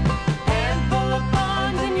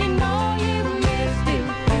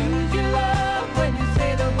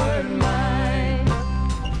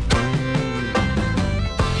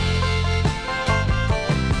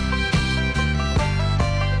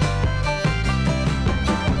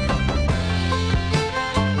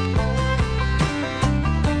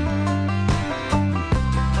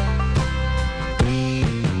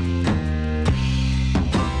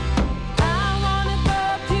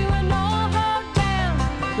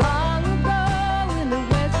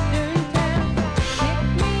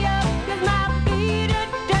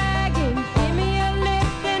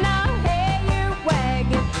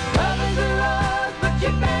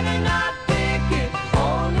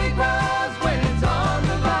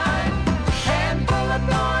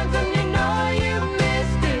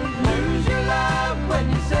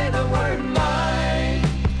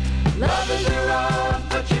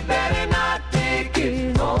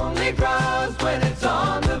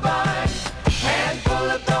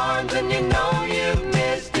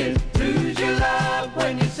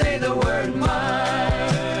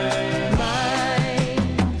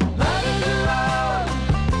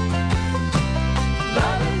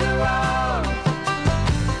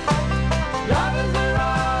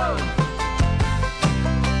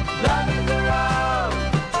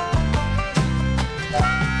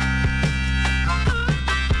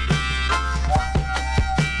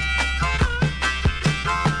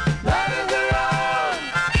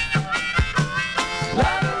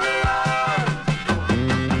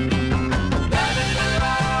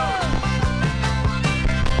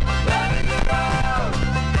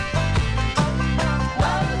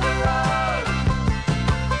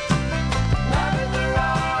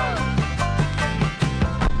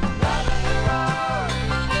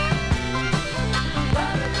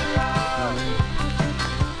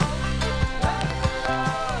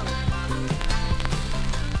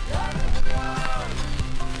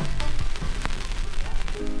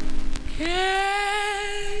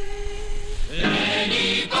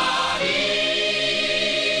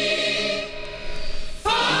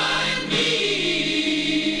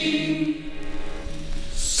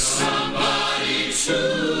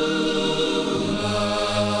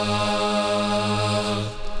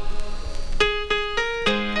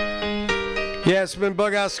Yeah, it's been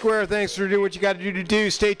Bughouse Square. Thanks for doing what you got to do.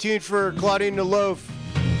 Stay tuned for Claudine the Loaf.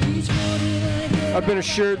 I've been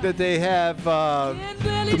assured that they have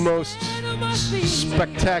the most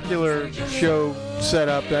spectacular show set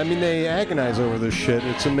up. I mean, they agonize over this shit.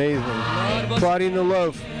 It's amazing. Claudine the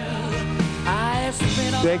Loaf.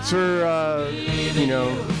 Thanks for,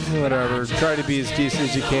 whatever. Try to be as decent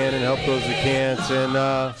as you can and help those that can't. And,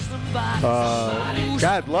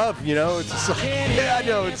 God, love, it's just like, yeah, I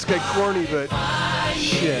know it's like corny, but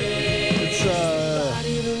shit. It's right.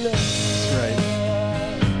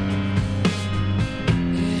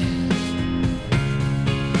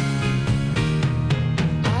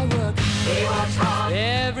 I work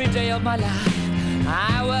every day of my life.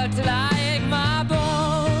 I work till I ache my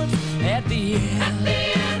bones. At the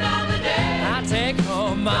end of the day, I take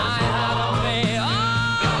home my heart of me.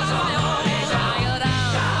 Oh, tired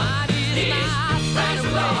out, my knees not right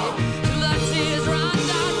away. Till the tears run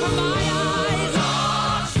down from my eyes.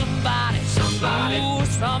 Oh, somebody, ooh,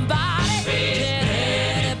 somebody,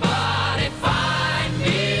 can anybody find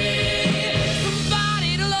me?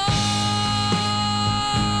 Somebody to love.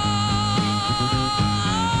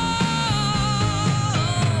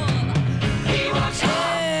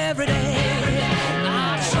 Every day, I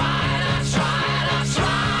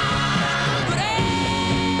tried, but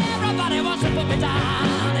everybody wants to put me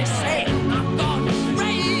down. They say I'm gone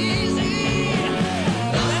crazy.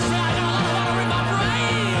 They say I got a lot of water in my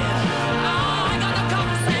brain. Oh, I got no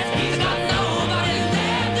common sense. I got nobody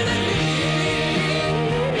left to me.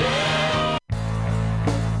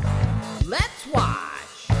 Let's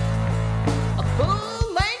watch a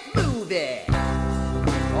full-length movie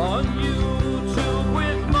On YouTube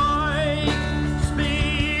with Mike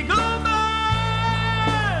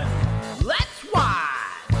Spiegelman. Let's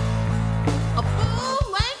watch a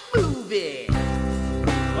full-length movie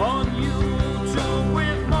On YouTube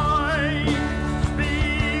with Mike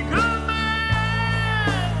Spiegelman.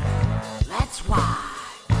 Let's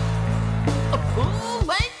watch a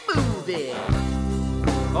full-length movie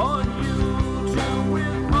On YouTube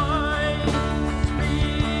with Mike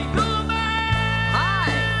Spiegelman.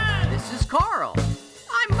 Hi, this is Carl.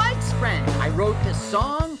 I'm Mike's friend. I wrote this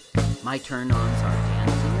song. My turn-ons are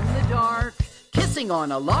dancing in the dark, kissing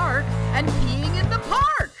on a lark, and peeing in the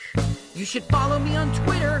park. You should follow me on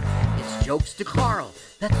Twitter. It's Jokes to Carl.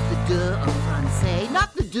 That's the duh of Francais,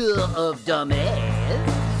 not the duh of dumbass.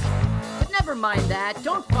 But never mind that.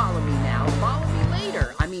 Don't follow me now. Follow me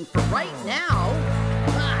later. I mean, for right now.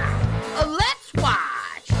 Let's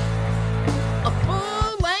watch a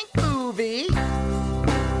full-length movie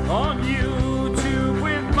On YouTube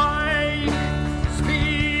with Mike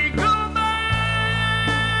Spiegelman.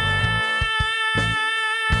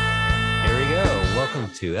 Here we go. Welcome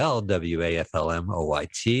to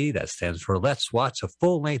LWAFLMOYT. That stands for Let's Watch a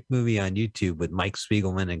Full-Length Movie on YouTube with Mike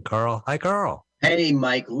Spiegelman and Carl. Hi, Carl. Hey,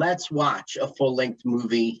 Mike, let's watch a full-length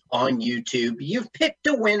movie on YouTube. You've picked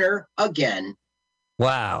a winner again.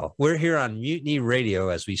 Wow. We're here on Mutiny Radio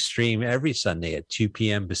as we stream every Sunday at 2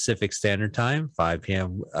 p.m. Pacific Standard Time, 5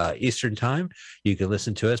 p.m. Eastern Time. You can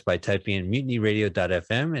listen to us by typing in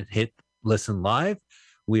mutinyradio.fm and hit listen live.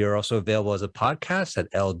 We are also available as a podcast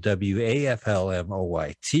at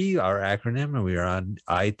LWAFLMOYT, our acronym, and we are on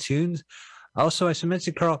iTunes. Also, I should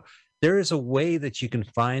mention, Carl, there is a way that you can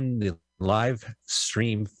find the live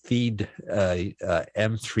stream feed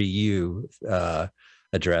M3U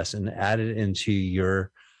address and add it into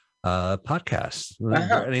your podcast,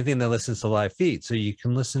 anything that listens to live feed. So you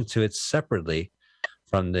can listen to it separately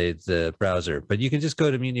from the browser, but you can just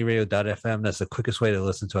go to mutinyradio.fm. That's the quickest way to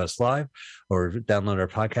listen to us live or download our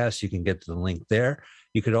podcast. You can get the link there.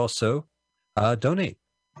 You could also donate.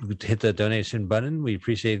 Hit the donation button. We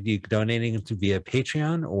appreciate you donating to via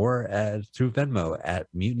Patreon or through Venmo at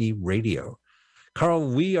Mutiny Radio. Carl,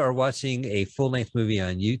 we are watching a full-length movie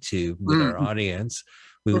on YouTube with our audience.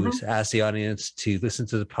 We asked the audience to listen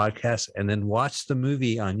to the podcast and then watch the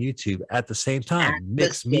movie on YouTube at the same time.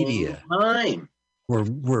 Mixed media. We're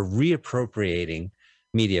reappropriating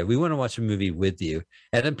media. We want to watch a movie with you.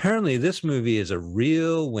 And apparently this movie is a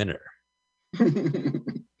real winner.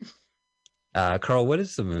 Carl, what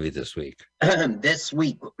is the movie this week? This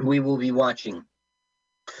week, we will be watching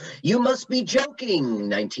You Must Be Joking,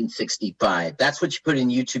 1965. That's what you put in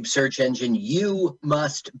YouTube search engine. You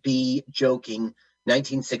Must Be Joking,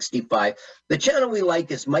 1965. The channel we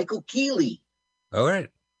like is Michael Keeley. All right.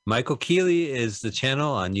 Michael Keeley is the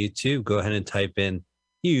channel on YouTube. Go ahead and type in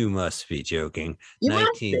You Must Be Joking,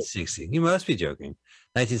 1960. You must be joking.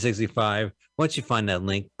 1965. Once you find that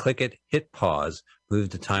link, click it, hit pause, move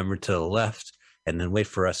the timer to the left, and then wait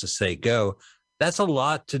for us to say go. That's a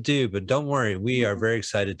lot to do, but don't worry. We are very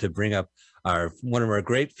excited to bring up one of our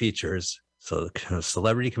great features. So,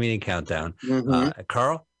 Celebrity Comedian Countdown.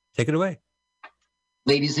 Carl, take it away.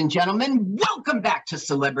 Ladies and gentlemen, welcome back to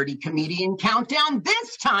Celebrity Comedian Countdown,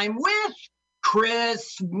 this time with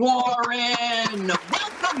Chris Warren.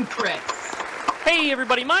 Welcome, Chris. Hey,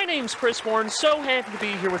 everybody. My name's Chris Warren. So happy to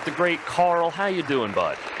be here with the great Carl. How you doing,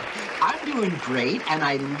 bud? I'm doing great, and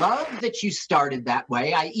I love that you started that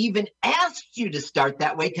way. I even asked you to start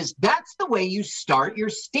that way because that's the way you start your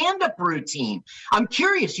stand-up routine. I'm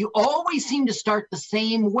curious. You always seem to start the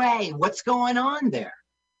same way. What's going on there?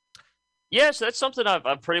 Yes, that's something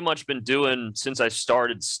I've pretty much been doing since I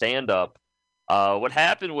started stand-up. What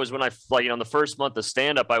happened was when the first month of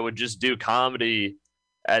stand-up, I would just do comedy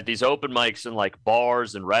at these open mics in like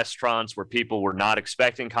bars and restaurants where people were not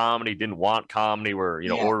expecting comedy, didn't want comedy, were,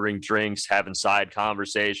 ordering drinks, having side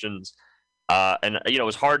conversations. And it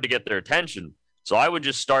was hard to get their attention. So I would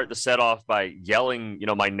just start the set off by yelling,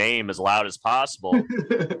 my name as loud as possible.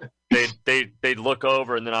 They'd look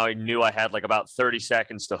over, and then I knew I had like about 30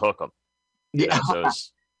 seconds to hook them. Yeah. So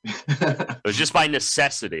it was just by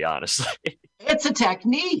necessity, honestly. It's a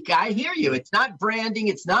technique. I hear you. It's not branding.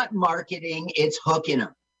 It's not marketing. It's hooking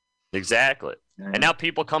them. Exactly. And now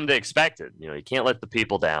people come to expect it. You can't let the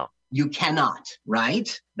people down. You cannot,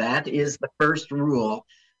 right? That is the first rule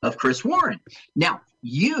of Chris Warren. Now,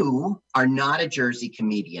 you are not a Jersey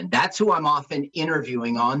comedian. That's who I'm often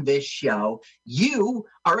interviewing on this show. You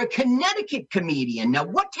are a Connecticut comedian. Now,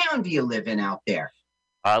 what town do you live in out there?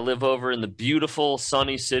 I live over in the beautiful,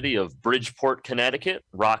 sunny city of Bridgeport, Connecticut.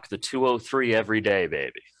 Rock the 203 every day,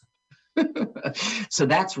 baby. So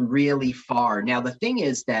that's really far. Now, the thing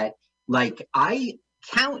is that, I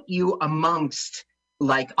count you amongst,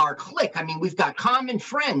 our clique. I mean, we've got common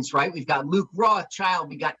friends, right? We've got Luke Rothschild.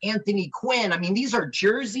 We got Anthony Quinn. I mean, these are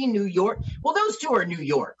Jersey, New York. Well, those two are New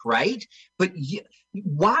York, right? But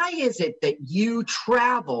why is it that you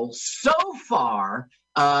travel so far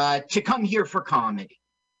to come here for comedy?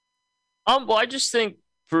 Well, I just think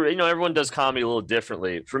everyone does comedy a little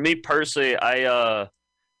differently. For me personally, I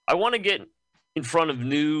want to get in front of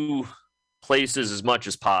new places as much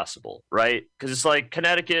as possible, right? Because it's like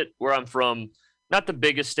Connecticut, where I'm from, not the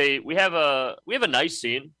biggest state. We have a nice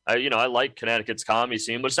scene. I like Connecticut's comedy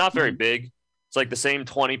scene, but it's not very big. It's like the same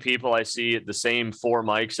 20 people I see at the same 4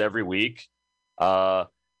 mics every week. So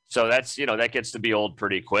that's that gets to be old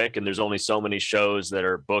pretty quick, and there's only so many shows that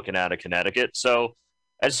are booking out of Connecticut. So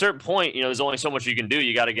at a certain point, there's only so much you can do.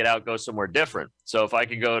 You got to get out, go somewhere different. So if I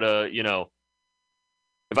can go to,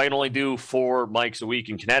 if I can only do 4 mics a week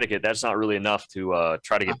in Connecticut, that's not really enough to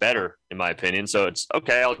try to get better, in my opinion. So it's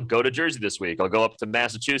okay. I'll go to Jersey this week. I'll go up to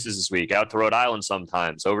Massachusetts this week, out to Rhode Island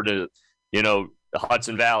sometimes, over to, the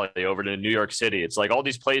Hudson Valley, over to New York City. It's like all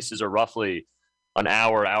these places are roughly an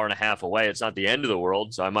hour and a half away. It's not the end of the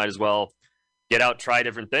world. So I might as well get out, try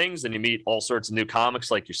different things, and you meet all sorts of new comics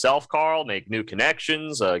like yourself, Carl, make new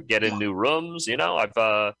connections, get in new rooms. I've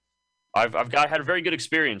had a very good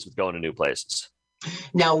experience with going to new places.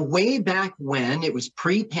 Now, way back when it was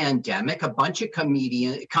pre-pandemic, a bunch of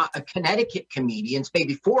Connecticut comedians,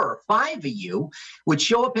 maybe 4 or 5 of you, would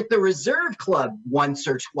show up at the Reserve Club once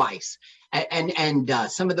or twice. And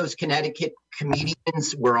some of those Connecticut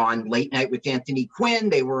comedians were on Late Night with Anthony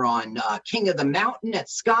Quinn. They were on King of the Mountain at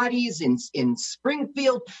Scotty's in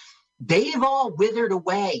Springfield. They've all withered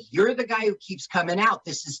away. You're the guy who keeps coming out.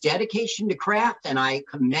 This is dedication to craft, and I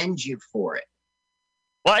commend you for it.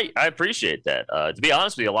 Well, I appreciate that. To be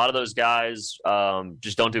honest with you, a lot of those guys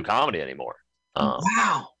just don't do comedy anymore.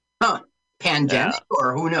 Wow. Huh. Pandemic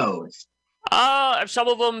or who knows? Some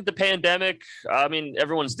of them, the pandemic, I mean,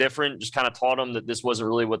 everyone's different. Just kind of taught them that this wasn't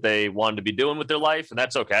really what they wanted to be doing with their life, and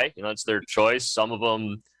that's okay. It's their choice. Some of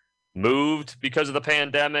them moved because of the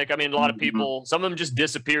pandemic. I mean, a lot of people, some of them just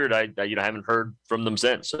disappeared. I haven't heard from them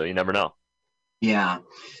since, so you never know. Yeah.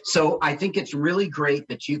 So I think it's really great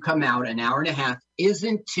that you come out. An hour and a half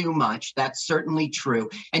isn't too much. That's certainly true.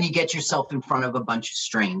 And you get yourself in front of a bunch of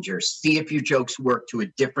strangers. See if your jokes work to a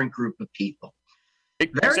different group of people.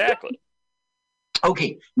 Exactly.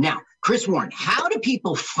 Okay. Now, Chris Warren, how do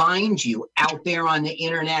people find you out there on the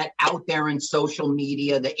internet, out there in social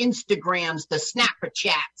media, the Instagrams, the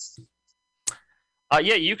Snapchats?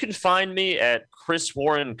 You can find me at Chris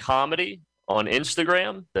Warren Comedy on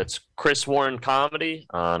Instagram. That's Chris Warren Comedy.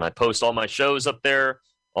 And I post all my shows up there.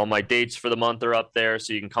 All my dates for the month are up there.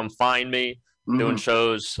 So you can come find me doing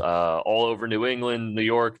shows all over New England, New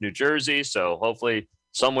York, New Jersey. So hopefully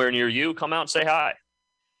somewhere near you, come out and say hi.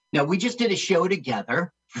 Now, we just did a show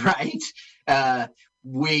together, right?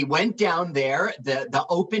 we went down there. The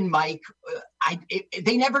open mic,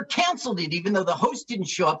 they never canceled it, even though the host didn't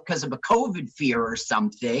show up because of a COVID fear or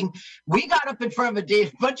something. We got up in front of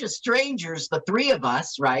a bunch of strangers, the three of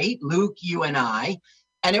us, right? Luke, you, and I.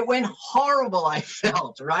 And it went horrible, I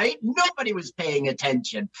felt, right? Nobody was paying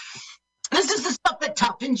attention. This is the stuff that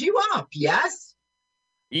toughens you up, yes?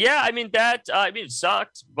 Yeah, I mean, it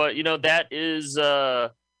sucked, but, that is,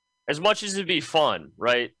 as much as it'd be fun,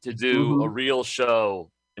 right, to do a real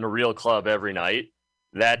show in a real club every night,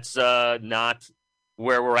 that's not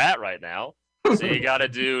where we're at right now. So you got to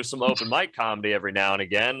do some open mic comedy every now and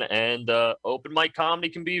again, and open mic comedy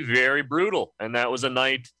can be very brutal. And that was a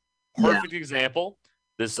night, perfect example.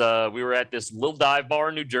 We were at this little dive bar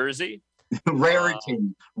in New Jersey.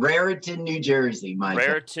 Raritan, New Jersey,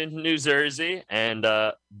 Raritan, New Jersey, and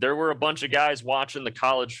there were a bunch of guys watching the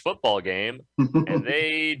college football game, and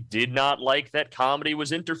they did not like that comedy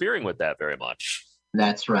was interfering with that very much.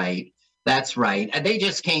 That's right. And they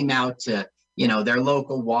just came out to, their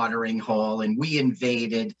local watering hole, and we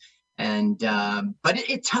invaded. And but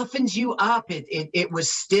it toughens you up. It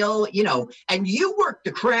was still, and you worked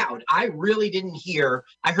the crowd. I really didn't hear.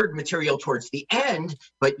 I heard material towards the end,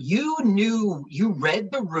 but you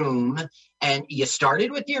read the room, and you started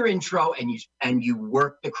with your intro, and you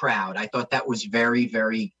worked the crowd. I thought that was very,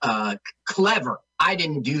 very clever. I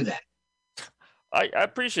didn't do that. I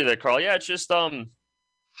appreciate that, Carl. Yeah, it's just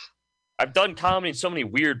I've done comedy in so many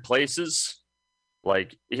weird places.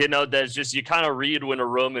 Like, that's just, you kind of read when a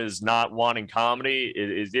room is not wanting comedy.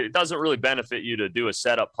 It doesn't really benefit you to do a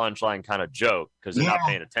setup punchline kind of joke because they're not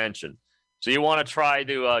paying attention. So you want to try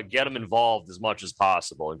to get them involved as much as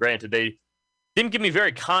possible. And granted, they didn't give me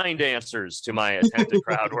very kind answers to my attempted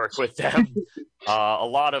crowd work with them. A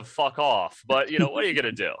lot of fuck off. But, what are you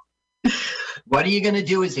going to do? What are you going to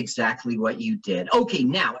do is exactly what you did. Okay,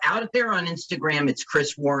 now, out there on Instagram, it's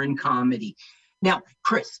Chris Warren Comedy. Now,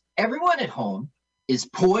 Chris, everyone at home is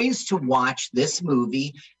poised to watch this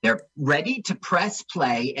movie. They're ready to press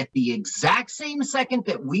play at the exact same second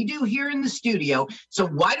that we do here in the studio. So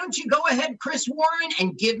why don't you go ahead, Chris Warren,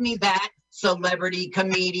 and give me that celebrity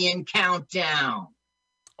comedian countdown?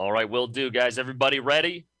 All right, will do, guys. Everybody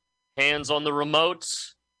ready? Hands on the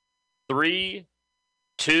remotes. 3,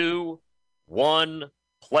 2, 1,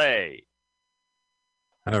 play.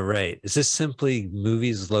 All right. Is this Simply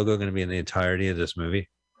Movies logo going to be in the entirety of this movie?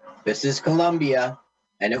 This is Columbia,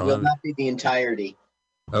 and it will not be the entirety.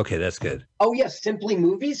 Okay, that's good. Oh, yes, Simply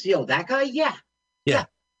Movies? That guy? Yeah.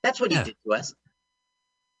 That's what he did to us.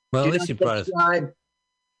 Well, at least you brought us.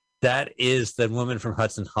 That is the woman from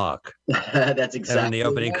Hudson Hawk. That's exactly in the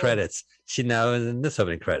opening credits. She now is in this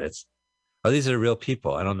opening credits. Oh, these are real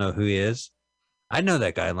people. I don't know who he is. I know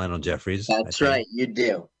that guy, Lionel Jeffries. That's right, you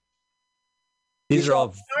do. These are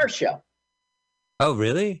all our show. Oh,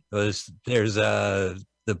 really? There's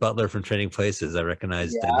the butler from Trading Places. I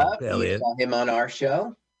recognized Elliot. Saw him on our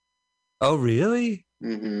show. Oh, really?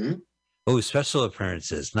 Mm-hmm. Oh, special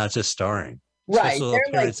appearances, not just starring. Right, special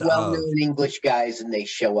they're like well-known English guys, and they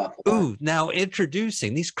show up. Ooh, now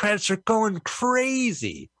introducing. These credits are going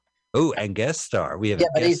crazy. Oh, and guest star. We have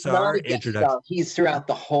a guest star introduction. He's throughout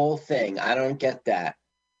the whole thing. I don't get that.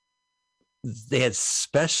 They had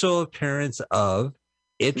special appearance of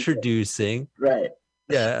introducing. Right.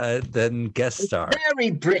 Yeah, then guest star.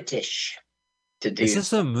 Very British to do. Is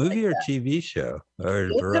this a movie or TV show or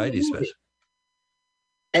variety special?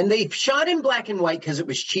 And they shot in black and white because it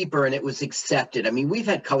was cheaper and it was accepted. I mean, we've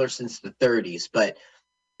had color since the 30s, but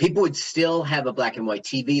people would still have a black and white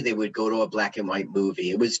TV. They would go to a black and white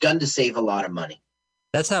movie. It was done to save a lot of money.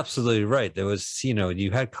 That's absolutely right. There was,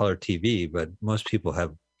 you had color TV, but most people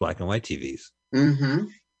have black and white TVs. Mm-hmm.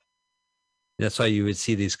 That's why you would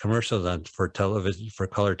see these commercials for television, for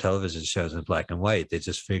color television shows in black and white. They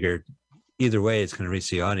just figured either way, it's going to reach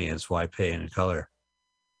the audience. Why pay in color?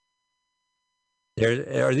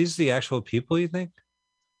 Are these the actual people, you think?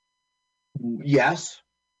 Yes.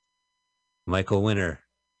 Michael Winner.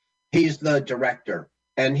 He's the director.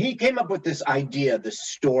 And he came up with this idea, this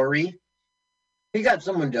story. He got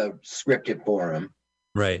someone to script it for him.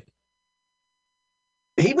 Right.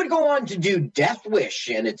 He would go on to do Death Wish,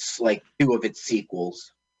 and it's like 2 of its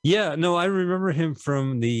sequels. Yeah, no, I remember him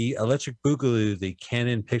from the Electric Boogaloo, the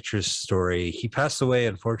Canon Pictures story. He passed away,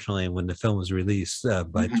 unfortunately, when the film was released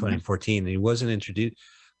by 2014. And he wasn't introduced,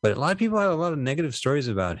 but a lot of people had a lot of negative stories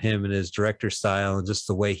about him and his director style and just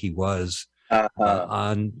the way he was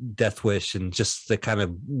on Death Wish and just the kind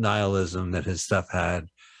of nihilism that his stuff had.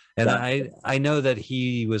 And I know that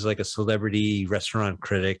he was like a celebrity restaurant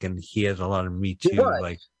critic, and he had a lot of Me Too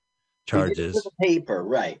like charges. The paper,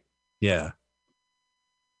 right? Yeah.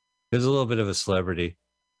 He was a little bit of a celebrity.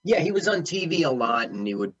 Yeah, he was on TV a lot, and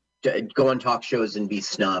he would go on talk shows and be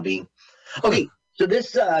snobby. Okay, so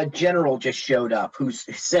this general just showed up who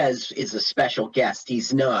says is a special guest.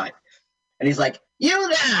 He's not. And he's like, "You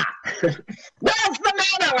there! Where's the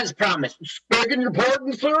man I was promised? Begging your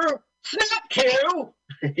pardon, sir? Snap Q!"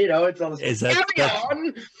 You know, it's all Is that- carry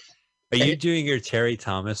on. Are you doing your Terry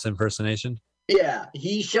Thomas impersonation? Yeah,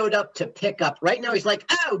 he showed up to pick up. Right now, he's like,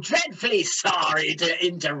 "Oh, dreadfully sorry to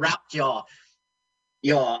interrupt your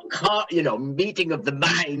meeting of the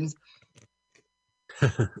minds."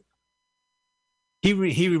 He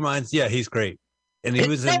reminds, yeah, he's great. And he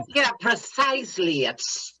was in, here precisely at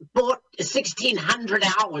 1600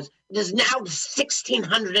 hours. It is now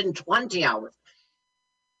 1620 hours.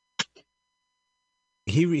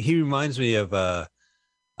 he reminds me of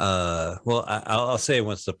well, I'll say it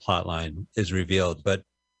once the plot line is revealed, but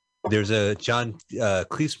there's a John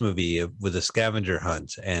Cleese movie with a scavenger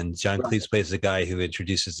hunt, and John Cleese plays the guy who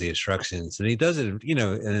introduces the instructions, and he does it, you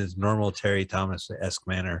know, in his normal Terry Thomas-esque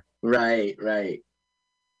manner. Right.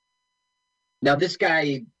 Now, this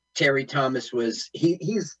guy, Terry Thomas,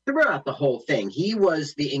 he's throughout the whole thing. He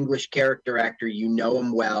was the English character actor. You know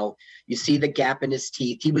him well. You see the gap in his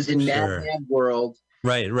teeth. He was in Sure. Mad Mad World.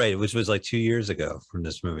 Right, which was like 2 years ago from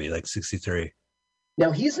this movie, like 63.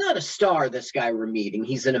 Now, he's not a star, this guy we're meeting.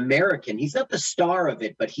 He's an American. He's not the star of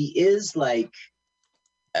it, but he is like,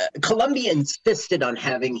 Columbia insisted on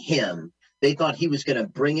having him. They thought he was going to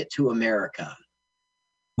bring it to America.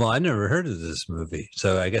 Well, I never heard of this movie,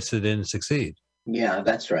 so I guess it didn't succeed. Yeah,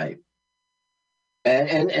 that's right.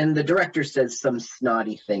 And the director says some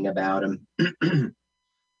snotty thing about him.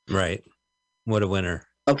 Right. What a winner.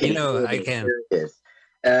 Okay, You know, I here can. it is.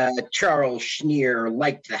 Charles Schneer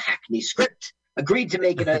liked the Hackney script, agreed to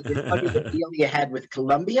make it a funny the deal he had with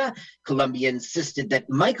Columbia. Columbia insisted that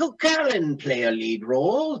Michael Callan play a lead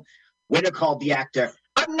role. Winner called the actor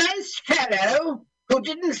a nice fellow who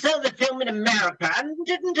didn't sell the film in America and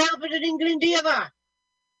didn't help it in England either.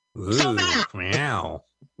 Ooh, So bad. meow.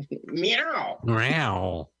 Meow.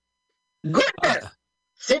 Meow. Goodness.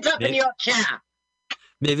 Sit up in your chair.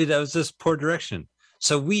 Maybe that was just poor direction.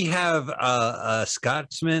 So we have a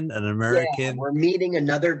Scotsman, an American. Yeah, we're meeting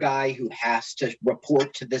another guy who has to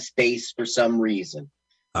report to this base for some reason.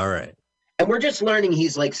 All right. And we're just learning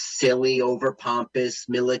he's like silly, over pompous,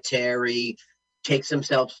 military, takes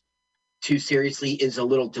himself too seriously, is a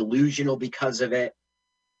little delusional because of it.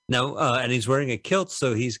 No, and he's wearing a kilt,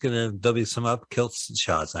 so there'll be some up kilt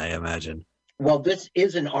shots, I imagine. Well, this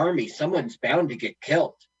is an army. Someone's bound to get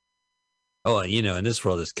killed. Oh, you know, in this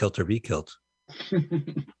world, it's kilt or be kilt.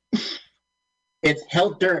 It's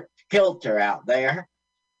helter skelter out there.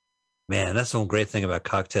 Man, that's the one great thing about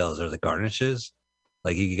cocktails are the garnishes.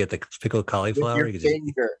 Like you can get the pickled cauliflower. With You your can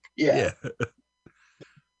just, finger. Yeah.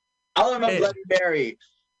 I'll have a Bloody Mary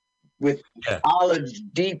with olives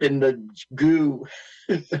deep in the goo.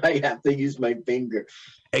 I have to use my finger.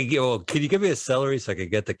 Hey, well, can you give me a celery so I can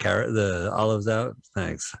get the olives out?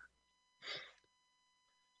 Thanks.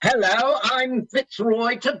 Hello, I'm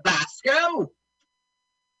Fitzroy Tabasco.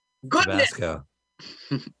 Goodness. Tabasco.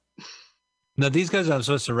 Now, these guys, I'm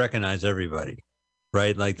supposed to recognize everybody,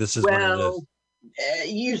 right? Like this is one of those.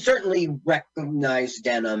 You certainly recognize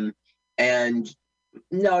Denham, and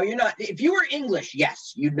no, you're not. If you were English,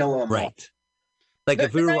 yes, you'd know him. Right. Like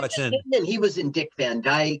if we were watching, he was in Dick Van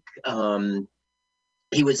Dyke.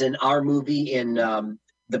 He was in our movie in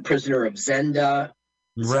The Prisoner of Zenda.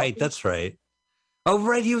 Right, that's right. Oh,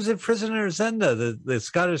 right, he was in Prisoner of Zenda, the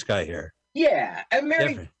Scottish guy here. Yeah, and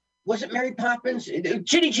was it Mary Poppins?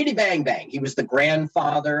 Chitty Chitty Bang Bang. He was the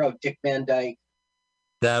grandfather of Dick Van Dyke.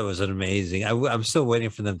 That was an amazing. I'm still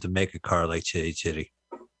waiting for them to make a car like Chitty Chitty.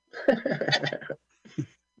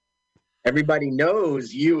 Everybody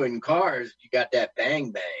knows you in cars. You got that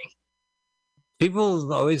bang bang.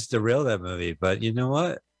 People always derail that movie, but you know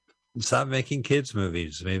what? Stop making kids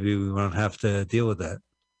movies. Maybe we won't have to deal with that.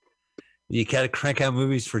 You gotta crank out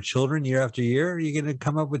movies for children year after year. You're gonna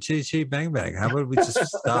come up with Chitty Chitty Bang Bang. How about we just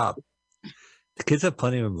stop? The kids have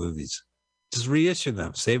plenty of movies. Just reissue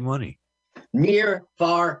them. Save money. Near,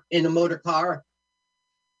 far, in a motor car.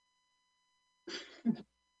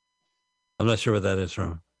 I'm not sure what that is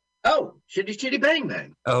from. Oh, Chitty Chitty Bang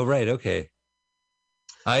Bang. Oh, right. Okay.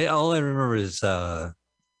 All I remember is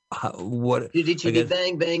what Chitty Chitty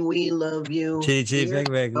Bang Bang, we love you. Chitty Chitty Bang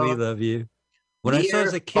Bang, we love you. When I saw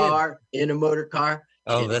as a kid, far, in a motor car.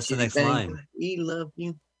 Oh, that's the next line. Bang, we love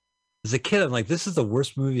you. As a kid, I'm like, this is the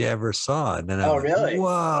worst movie I ever saw. And then I'm like, really?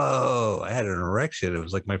 Whoa! I had an erection. It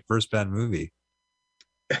was like my first bad movie.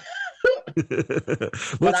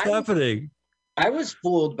 What's happening? I was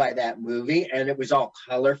fooled by that movie, and it was all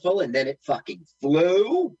colorful, and then it fucking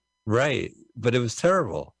flew. Right, but it was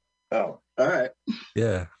terrible. Oh, all right.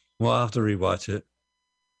 Yeah, we'll have to rewatch it.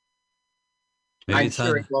 Maybe I'm it's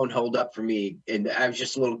sure on. it won't hold up for me, and I was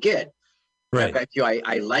just a little kid. I Right. bet you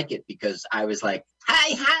I like it because I was like,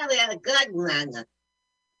 "Hi, good man."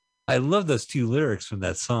 I love those two lyrics from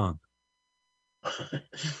that song.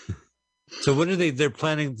 So what are they're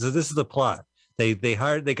planning? So this is the plot. They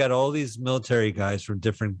got all these military guys from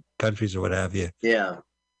different countries or what have you. Yeah.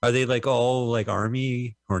 Are they like all like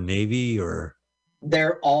Army or Navy or?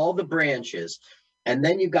 They're all the branches. And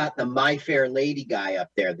then you got the My Fair Lady guy up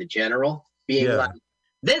there, the general, being Yeah. like,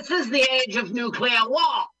 "This is the age of nuclear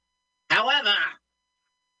war. However,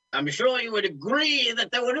 I'm sure you would agree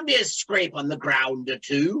that there wouldn't be a scrape on the ground or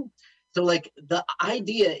two." So, like, the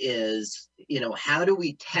idea is, how do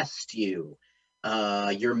we test you,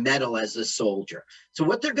 your mettle as a soldier? So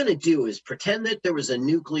what they're going to do is pretend that there was a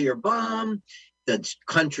nuclear bomb. The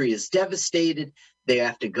country is devastated. They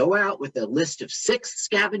have to go out with a list of 6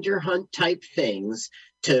 scavenger hunt type things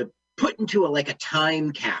to put into a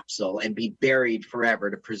time capsule and be buried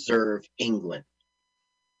forever to preserve England.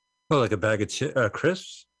 Oh, like a bag of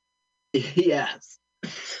crisps? Yes.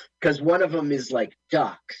 Because one of them is like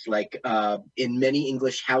ducks. In many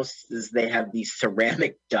English houses, they have these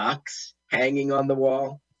ceramic ducks hanging on the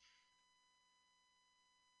wall.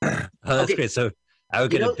 Oh, that's Okay. great. So I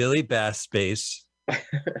would get a Billy Bass space.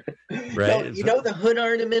 Right. No, the hood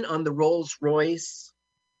ornament on the Rolls Royce?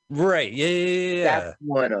 Right. Yeah. That's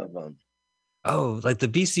one of them. Oh, like the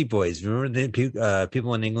Beastie Boys. Remember the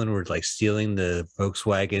people in England were like stealing the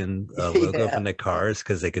Volkswagen logo from the cars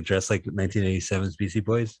because they could dress like 1987's Beastie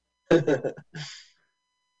Boys?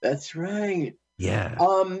 That's right. Yeah.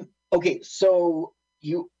 Okay, so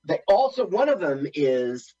one of them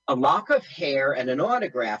is a lock of hair and an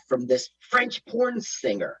autograph from this French porn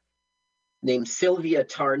singer named Sylvia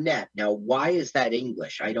Tarnett. Now, why is that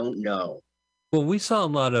English? I don't know. Well, we saw a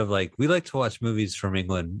lot of we like to watch movies from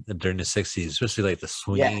England during the 60s, especially like the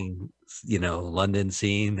swinging, London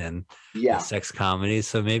scene and the sex comedies.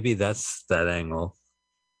 So maybe that's that angle.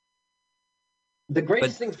 The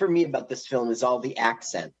greatest thing for me about this film is all the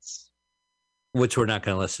accents. Which we're not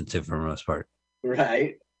going to listen to for the most part.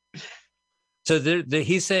 Right. So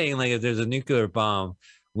he's saying if there's a nuclear bomb,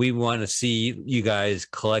 we want to see you guys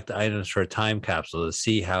collect items for a time capsule to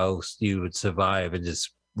see how you would survive and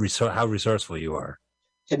just how resourceful you are.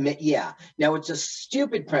 Yeah. Now, it's a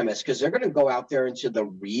stupid premise because they're going to go out there into the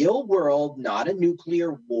real world, not a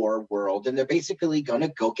nuclear war world, and they're basically going to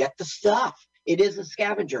go get the stuff. It is a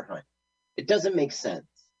scavenger hunt. It doesn't make sense.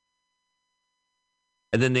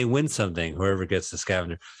 And then they win something, whoever gets the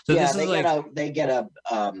scavenger. So yeah, this is they get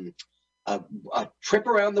a trip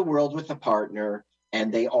around the world with a partner,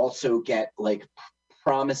 and they also get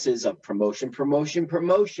promises of promotion.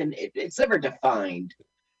 It's never defined.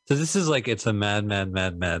 So this is it's a mad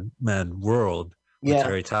world with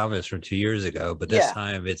Terry Thomas from 2 years ago, but this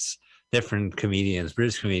time it's different comedians,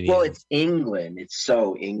 British comedians. Well, it's England. It's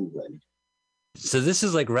so England. So this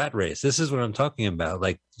is like Rat Race. This is what I'm talking about.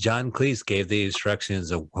 John Cleese gave the instructions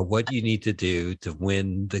of what you need to do to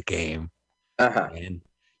win the game. Uh-huh. And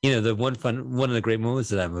the one of the great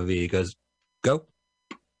moments of that movie, he goes, "Go."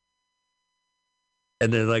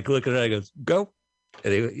 And they're looking at it, I goes, "Go."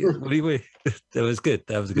 And he, what do you mean? That was good.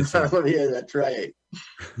 That was a good scene. Yeah, that's right.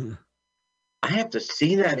 I have to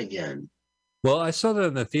see that again. Well, I saw that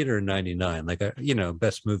in the theater in '99,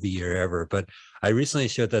 best movie year ever. But I recently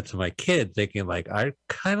showed that to my kid, thinking I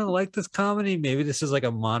kind of like this comedy. Maybe this is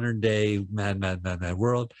a modern day mad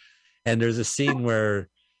world. And there's a scene where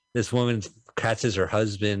this woman catches her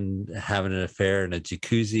husband having an affair in a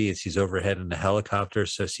jacuzzi, and she's overhead in a helicopter.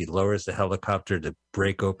 So she lowers the helicopter to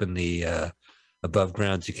break open the above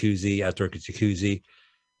ground outdoor jacuzzi.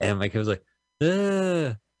 And my kid was like,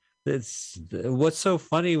 it's what's so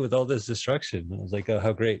funny with all this destruction? I was like, oh,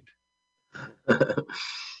 how great.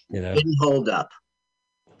 Didn't hold up.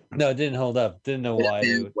 No, it didn't hold up. Didn't know why.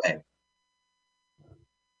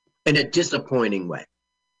 In a disappointing way.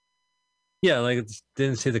 Yeah,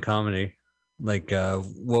 didn't see the comedy.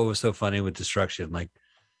 What was so funny with destruction?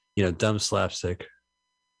 Dumb slapstick.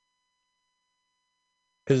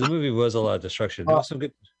 Because the movie was a lot of destruction. There was some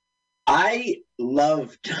good. I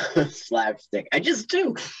loved slapstick. I just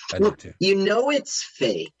do. Look, too. It's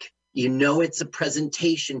fake. It's a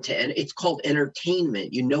presentation and it's called entertainment.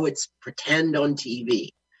 It's pretend on TV.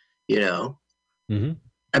 Mm-hmm.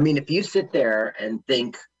 I mean, if you sit there and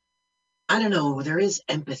think, I don't know, there is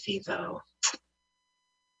empathy though.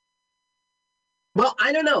 Well,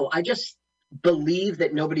 I don't know. believe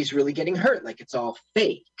that nobody's really getting hurt, like it's all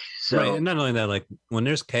fake. So Right, and not only that, like when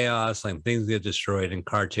there's chaos, like things get destroyed in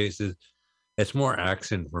car chases, it's more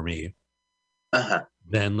action for me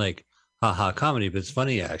than like haha comedy, but it's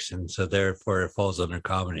funny action, so therefore it falls under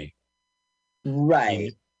comedy.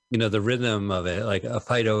 right. You know, the rhythm of it, like a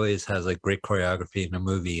fight always has like great choreography in a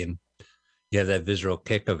movie, and you have that visual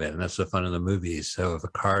kick of it, and that's the fun of the movie. So if a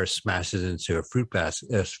car smashes into a fruit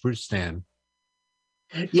stand,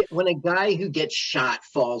 Yeah, when a guy who gets shot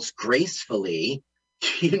falls gracefully,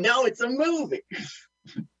 you know it's a movie.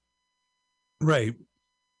 right?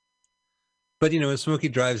 But you know, when Smokey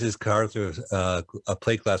drives his car through a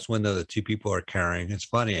plate glass window that two people are carrying, it's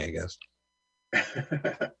funny, I guess.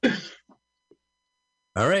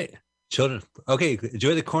 All right, children. Okay,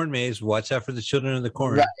 enjoy the corn maze. Watch out for the children of the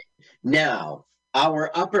corn. Right. Now,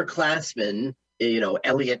 our upperclassman,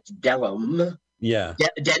 Elliot Dellum,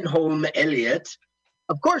 Denholm Elliot,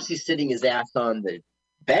 of course, he's sitting his ass on the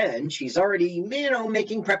bench. He's already,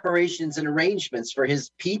 making preparations and arrangements for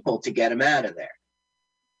his people to get him out of there.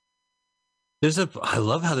 I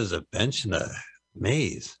love how there's a bench in the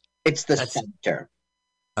maze. It's the center.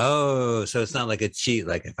 Oh, so it's not like a cheat,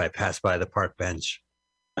 like if I pass by the park bench.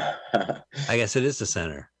 I guess it is the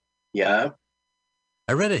center. Yeah.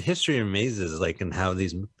 I read a history of mazes, like and how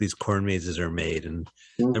these corn mazes are made, and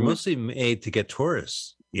they're mostly made to get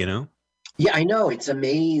tourists, Yeah, I know. It's a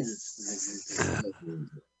maze.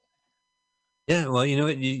 Yeah, well, you know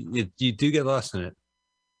what? You do get lost in it.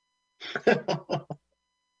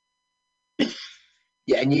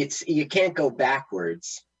 Yeah, and you can't go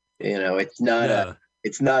backwards. It's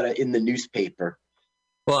not in the newspaper.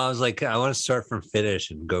 Well, I was like, I want to start from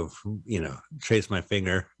finish and go from, trace my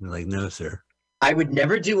finger. And like, no, sir. I would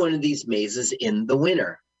never do one of these mazes in the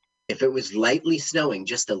winter if it was lightly snowing,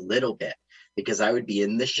 just a little bit, because I would be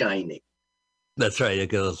in The Shining. That's right. It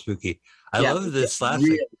get a little spooky. I love this slapstick.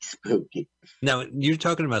 Really spooky. Now, you're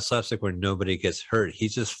talking about slapstick where nobody gets hurt. He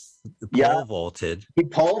just pole vaulted. He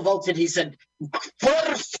pole vaulted. He said,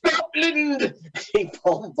 "For Scotland!" He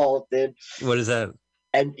pole vaulted. What is that?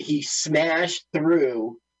 And he smashed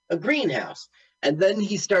through a greenhouse. And then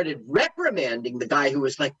he started reprimanding the guy who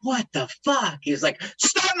was like, "What the fuck?" He was like,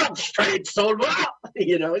 "Stand up straight, soldier!"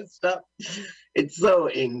 And stuff. It's so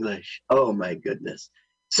English. Oh, my goodness.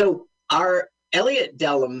 So our Elliot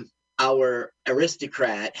Dellum, our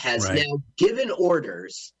aristocrat, has now given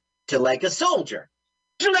orders to like a soldier.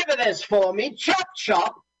 "Deliver this for me, chop,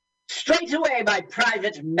 chop, straight away by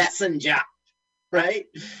private messenger." Right?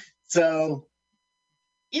 So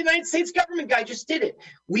United States government guy just did it.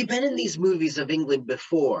 We've been in these movies of England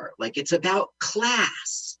before. Like, it's about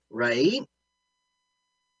class, right?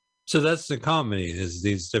 So that's the comedy, is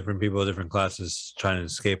these different people of different classes trying to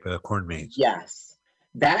escape a corn maze. Yes.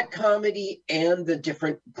 That comedy and the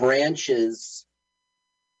different branches,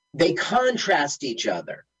 they contrast each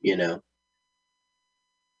other, The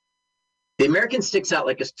American sticks out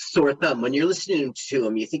like a sore thumb. When you're listening to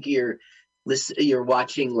him, you think you're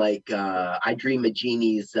watching like I Dream of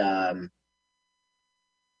Jeannie's I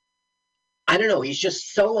don't know, he's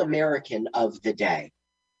just so American of the day.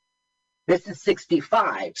 This is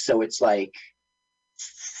 65, so it's like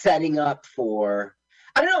setting up for,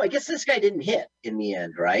 I don't know, I guess this guy didn't hit in the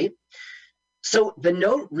end, right? So the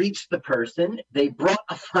note reached the person. They brought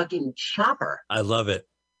a fucking chopper. I love it.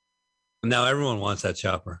 Now everyone wants that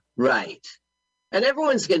chopper. Right. And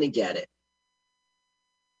everyone's going to get it.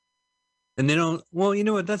 And they don't, well, you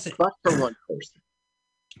know what, that's it. But for one person.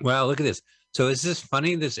 Wow, look at this. So is this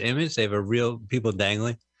funny, this image? They have a real people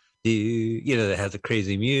dangling. That has the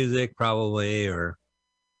crazy music probably, or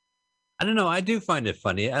I don't know. I do find it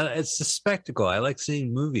funny. It's a spectacle. I like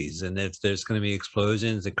seeing movies, and if there's going to be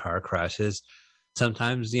explosions and car crashes,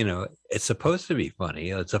 sometimes, it's supposed to be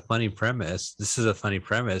funny. It's a funny premise. This is a funny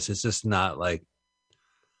premise. It's just not like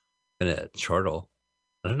a chortle.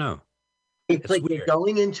 I don't know. It's like weird. You're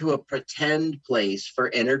going into a pretend place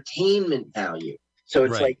for entertainment value. So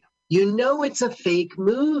it's like, it's a fake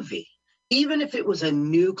movie. Even if it was a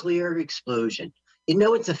nuclear explosion,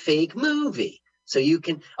 it's a fake movie. So you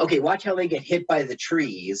can, watch how they get hit by the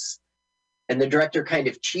trees. And the director kind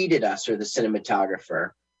of cheated us, or the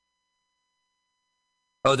cinematographer.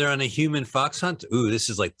 Oh, they're on a human fox hunt? Ooh, this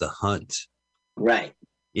is like The Hunt. Right.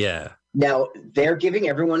 Yeah. Now, they're giving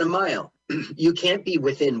everyone a mile. You can't be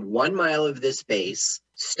within 1 mile of this base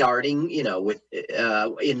starting, with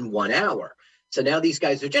in 1 hour. So now these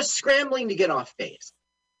guys are just scrambling to get off base.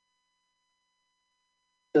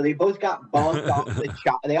 So they both got bonked off the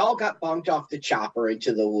chopper. They all got bonked off the chopper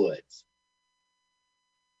into the woods.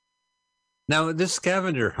 Now, this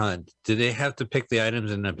scavenger hunt, do they have to pick the items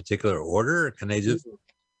in a particular order, or can they just?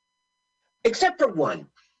 except for one.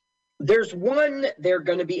 There's one they're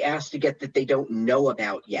going to be asked to get that they don't know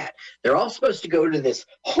about yet. They're all supposed to go to this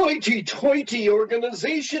hoity-toity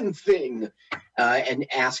organization thing and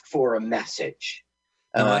ask for a message.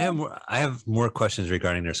 No, I have more questions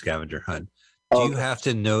regarding their scavenger hunt. Do you have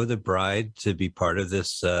to know the bride to be part of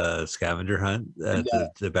this scavenger hunt at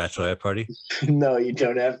the bachelorette party? No, you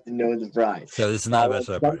don't have to know the bride. So this is not a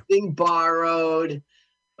bachelorette party. Something borrowed.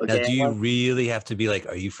 Okay, now, do you really have to be like,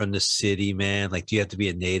 are you from the city, man? Like, do you have to be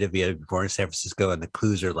a native? You have to be born in San Francisco, and the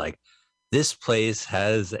clues are like, this place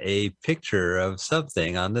has a picture of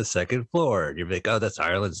something on the second floor. And you're like, oh, that's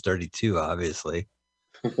Ireland's 32, obviously.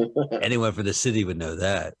 Anyone from the city would know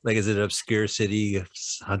that. Like, is it an obscure city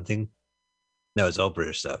hunting? No, it's all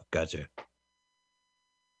British stuff. Gotcha.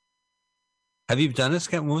 Have you done a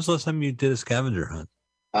scavenger? When was the last time you did a scavenger hunt?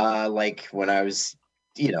 Like when I was,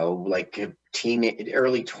 like a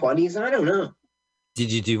early 20s. I don't know.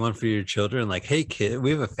 Did you do one for your children? Like, hey, kid,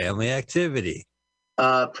 we have a family activity.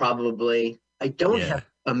 Probably. I don't have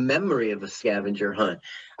a memory of a scavenger hunt.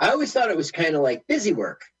 I always thought it was kind of like busy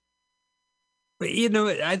work. But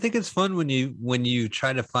I think it's fun when you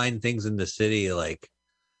try to find things in the city, like,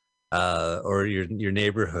 or your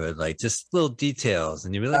neighborhood, like just little details,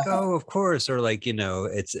 and you'd be like, oh, of course, or like,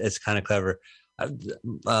 it's kind of clever.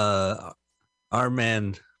 My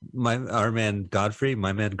man Godfrey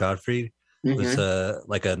was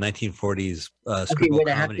like a 1940s okay, wait,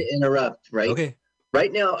 I have to interrupt, right? Okay.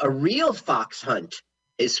 Right now, a real fox hunt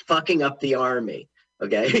is fucking up the army.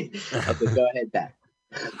 Okay, okay, go ahead, back.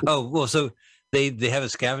 Oh, well, so they have a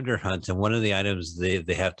scavenger hunt, and one of the items they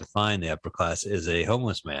have to find, the upper class, is a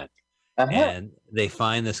homeless man. And they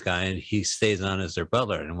find this guy, and he stays on as their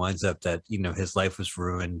butler, and winds up that his life was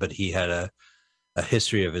ruined, but he had a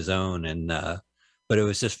history of his own, and but it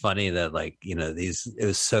was just funny that it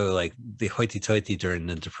was so like the hoity-toity during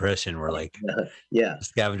the Depression, where like the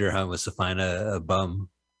scavenger hunt was to find a bum,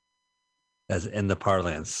 as in the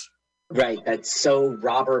parlance. Right, that's so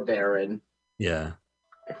robber baron. Yeah.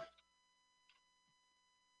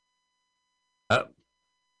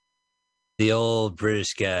 The old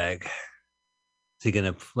British gag. Is he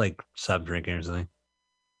gonna stop drinking or something?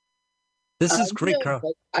 This is great, Carl.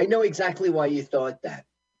 I know exactly why you thought that.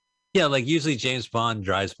 Yeah, like usually James Bond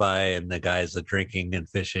drives by and the guy's drinking and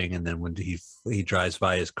fishing, and then when he drives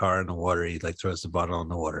by his car in the water, he throws the bottle in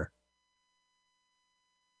the water.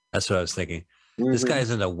 That's what I was thinking. This guy's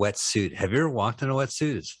in a wetsuit. Have you ever walked in a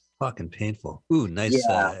wetsuit? It's fucking painful. Ooh, nice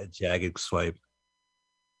jagged swipe.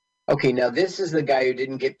 Okay, now this is the guy who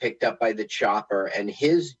didn't get picked up by the chopper, and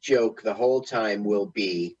his joke the whole time will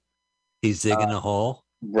be... He's digging a hole?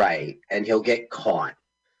 Right, and he'll get caught.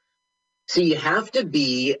 So you have to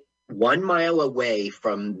be 1 mile away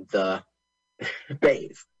from the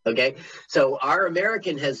base, okay? So our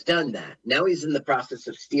American has done that. Now he's in the process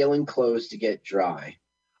of stealing clothes to get dry.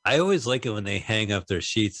 I always like it when they hang up their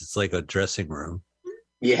sheets. It's like a dressing room.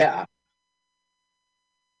 Yeah.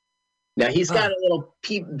 Now he's got a little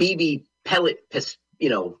BB pellet,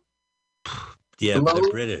 Yeah, but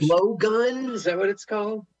they're British. Blow gun? Is that what it's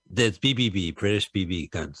called? That's BBB, British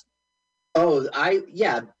BB guns. Oh, I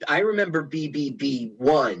remember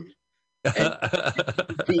BBB1.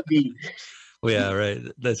 BB. Well, yeah, right.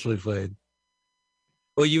 That's really funny.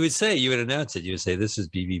 Well, you would announce it. You would say, this is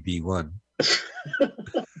BBB1.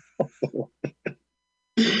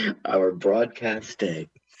 Our broadcast day.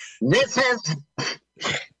 This is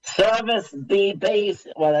Service B base.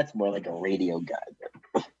 Well, that's more like a radio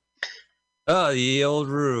guide. Oh, the old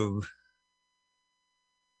room.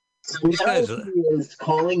 So now he is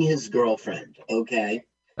calling his girlfriend, okay?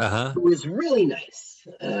 Who is really nice.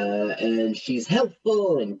 And she's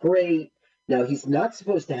helpful and great. Now, he's not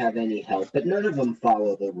supposed to have any help, but none of them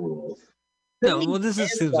follow the rules. No, well, this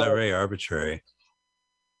seems very arbitrary.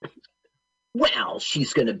 Well,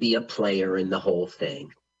 she's going to be a player in the whole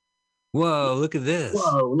thing. Whoa, look at this.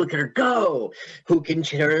 Whoa, look at her go. Who can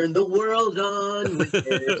turn the world on with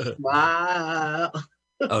her smile?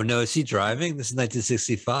 Oh, no, is he driving? This is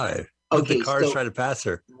 1965. Okay, the cars try to pass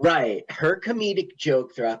her. Right. Her comedic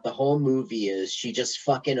joke throughout the whole movie is she just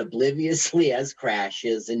fucking obliviously has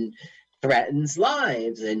crashes and threatens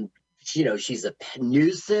lives. And, she's a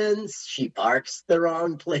nuisance. She parks the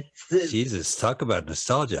wrong places. Jesus, talk about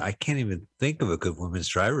nostalgia. I can't even think of a good women's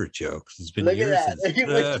driver joke. It's been years since. Look at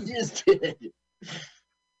what you just did.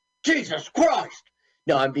 Jesus Christ.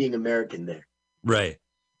 No, I'm being American there. Right.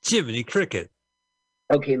 Jiminy Cricket.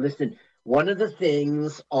 Okay, listen. One of the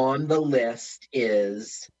things on the list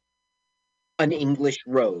is an English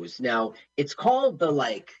rose. Now, it's called the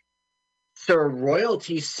Sir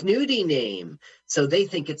Royalty snooty name, so they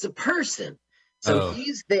think it's a person. So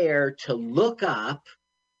he's there to look up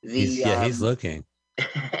the he's looking.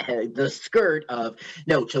 the skirt of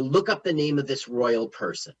to look up the name of this royal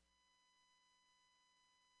person.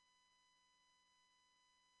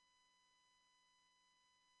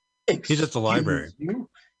 He's at the library.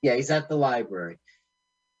 Yeah, he's at the library.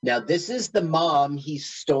 Now, this is the mom he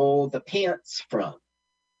stole the pants from.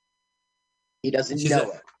 He doesn't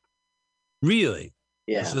know it. Really?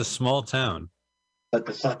 Yeah. This is a small town. But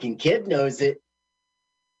the fucking kid knows it.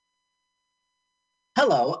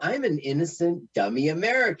 Hello, I'm an innocent, dummy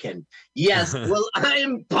American. Yes, well,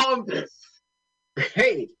 I'm pompous.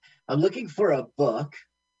 Great. I'm looking for a book.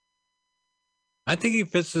 I think he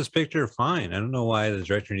fits this picture fine. I don't know why the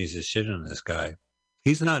director needs to shit on this guy.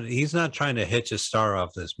 He's not trying to hitch a star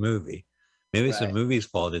off this movie. Maybe it's the movie's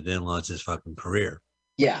fault it didn't launch his fucking career.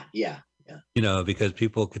 Yeah. You know, because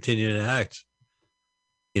people continue to act.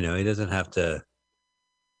 You know, he doesn't have to.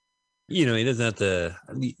 You know, he doesn't have to.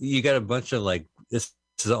 You got a bunch of like this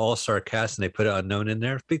is an all-star cast, and they put an unknown in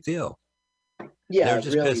there. Big deal. Yeah, they were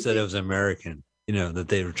just really pissed that it was American. You know, that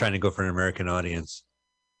they were trying to go for an American audience,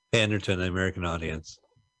 pander to an American audience.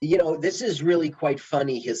 You know, this is really quite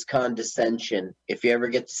funny, his condescension, if you ever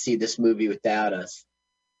get to see this movie without us.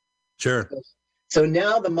 Sure. So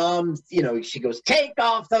now the mom, you know, she goes, take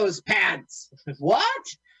off those pants. What?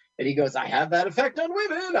 And he goes, I have that effect on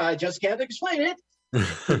women. I just can't explain it.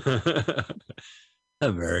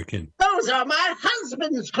 American. Those are my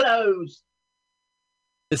husband's clothes.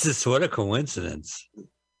 This is what a coincidence.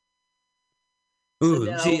 Ooh,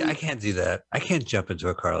 So now, see, I can't do that. I can't jump into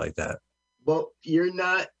a car like that. Well, you're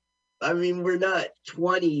not, I mean, we're not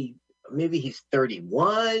 20, maybe he's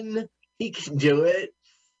 31. He can do it.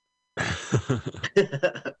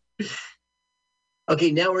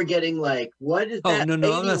 Okay, now we're getting like, what is that? Oh,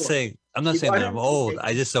 no, I'm not saying that I'm old. Take...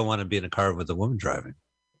 I just don't want to be in a car with a woman driving.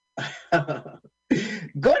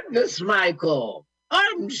 Goodness, Michael,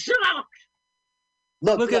 I'm shocked.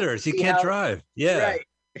 Look at her. She can't drive. Yeah. Right.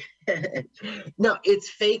 No, it's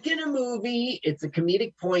fake in a movie. It's a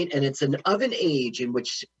comedic point, and it's of an age in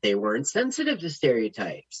which they weren't sensitive to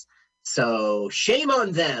stereotypes. So shame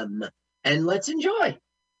on them, and let's enjoy.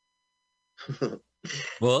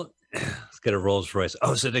 Well, let's get a Rolls Royce.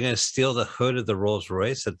 Oh, so they're going to steal the hood of the Rolls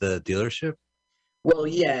Royce at the dealership? Well,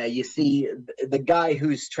 yeah, you see, the guy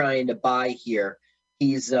who's trying to buy here,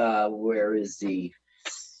 he's, where is he?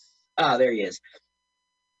 Ah, there he is.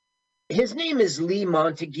 His name is Lee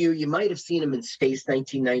Montague. You might have seen him in Space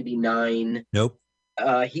 1999. Nope.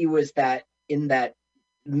 He was in that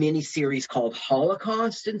miniseries called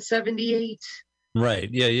Holocaust in '78. Right.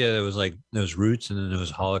 Yeah. It was like those Roots, and then there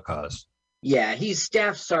was Holocaust. Yeah, he's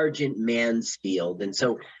Staff Sergeant Mansfield. And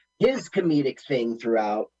so his comedic thing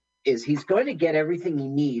throughout is he's going to get everything he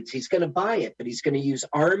needs. He's going to buy it, but he's going to use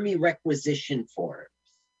Army requisition forms.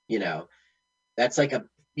 You know, that's like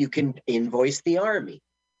you can invoice the Army.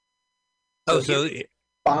 So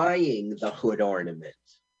buying the hood ornament.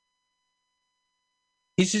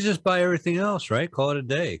 He should just buy everything else, right? Call it a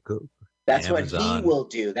day. That's Amazon. What he will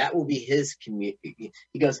do. That will be his community.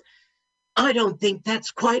 He goes, I don't think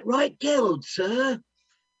that's quite right, Guild, sir.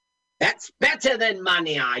 That's better than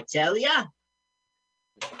money, I tell ya.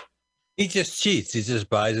 He just cheats. He just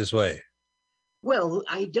buys his way. Well,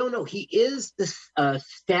 I don't know. He is the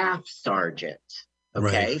staff sergeant.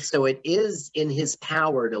 Okay, right. So it is in his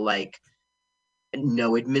power to like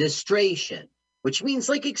know administration, which means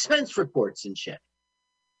like expense reports and shit.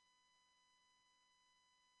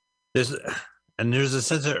 There's a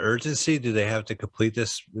sense of urgency. Do they have to complete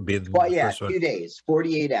this? Well, yeah, 2 days,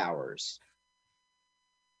 48 hours.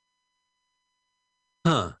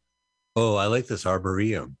 Huh. Oh, I like this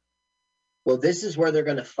arboretum. Well, this is where they're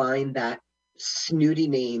going to find that snooty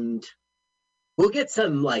named. We'll get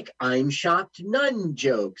some like I'm shocked nun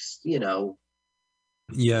jokes, you know.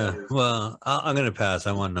 Yeah, well, I'm going to pass.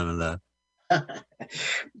 I want none of that.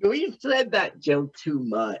 We've said that joke too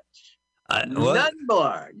much. None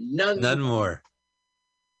more. None more.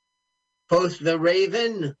 Post the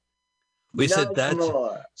Raven. We said that.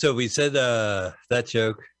 More. So we said that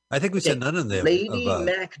joke. I think we said none of them. Lady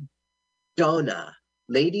MacDonough.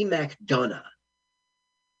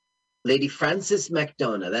 Lady Frances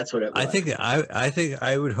MacDonough. That's what it was. I think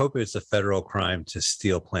I would hope it's a federal crime to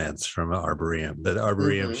steal plants from an arboretum. That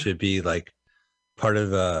arboretum should be like part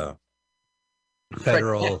of a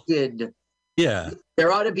federal. Protected. Yeah.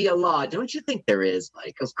 There ought to be a law. Don't you think there is,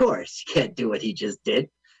 Mike? Of course. You can't do what he just did.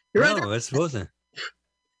 No, it wasn't.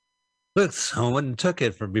 Look, someone took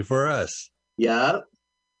it from before us. Yeah.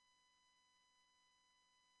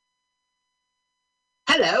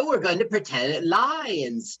 Hello, we're going to pretend lie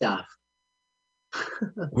and stuff.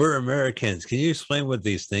 We're Americans. Can you explain what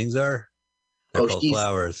these things are? They're Oh, called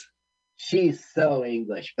flowers. She's so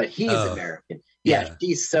English, but he's Oh, American. Yeah, yeah.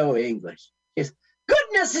 she's so English. She's,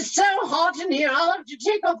 goodness, it's so hot in here. I'll have to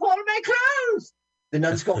take off all my clothes. The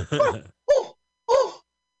nuns go, oh.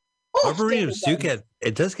 Arboreums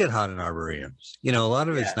it does get hot in arboreums. You know, a lot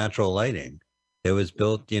of it's natural lighting. It was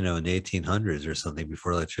built, in the 1800s or something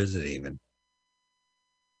before electricity even.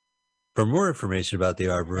 For more information about the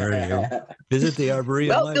Arboreum, visit the Arboreum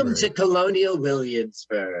Welcome Library. to Colonial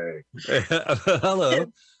Williamsburg. Hello.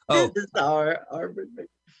 Oh, This is our Arboreum.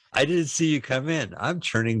 I didn't see you come in. I'm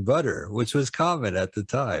churning butter, which was common at the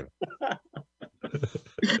time.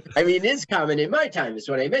 I mean, it's common in my time, is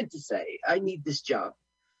what I meant to say. I need this job.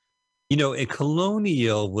 In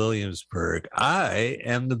Colonial Williamsburg, I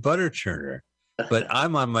am the butter churner, but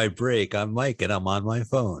I'm on my break. I'm Mike, and I'm on my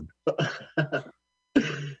phone.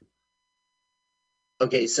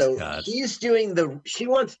 Okay, so she's doing she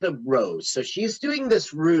wants the rose. So she's doing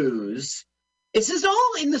this ruse. This is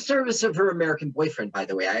all in the service of her American boyfriend, by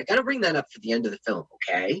the way. I got to bring that up for the end of the film,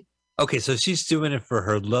 okay? Okay, so she's doing it for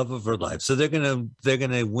her love of her life. So they're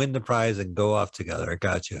gonna win the prize and go off together. I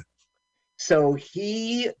got you. So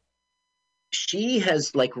she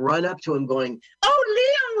has like run up to him going, "Oh,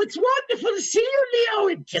 Leo, it's wonderful to see you, Leo,"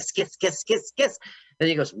 and kiss, kiss, kiss, kiss, kiss. And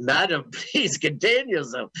he goes, "Madam, please contain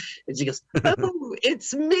yourself." And she goes, "Oh,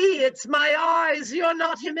 it's me. It's my eyes. You're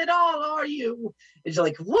not him at all, are you?" And she's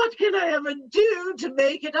like, "What can I ever do to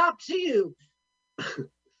make it up to you?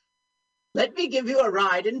 Let me give you a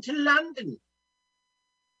ride into London."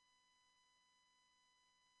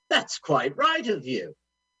 "That's quite right of you."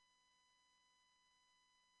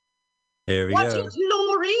 There we What go. is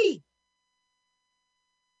Laurie?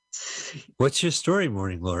 What's your story,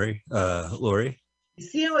 morning, Lori? Lori? You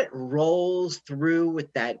see how it rolls through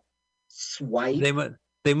with that swipe?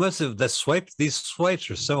 They must have the swipe. These swipes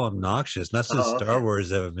are so obnoxious. Not since Star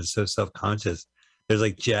Wars have been so self-conscious. There's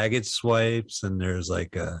like jagged swipes, and there's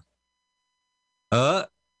like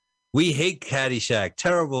we hate Caddyshack.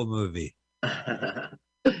 Terrible movie.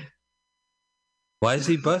 Why is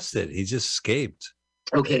he busted? He just escaped.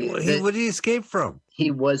 Okay. What did he escape from?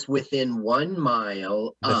 He was within 1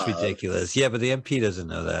 mile. That's ridiculous. Yeah, but the MP doesn't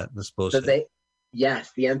know that. That's bullshit. So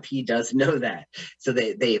yes, the MP does know that. So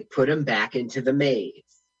they put him back into the maze.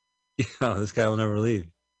 Yeah, this guy will never leave.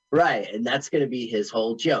 Right, and that's going to be his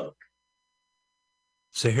whole joke.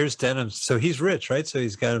 So here's Denham. So he's rich, right? So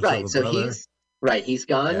he's got himself a brother. He's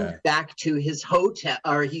gone back to his hotel,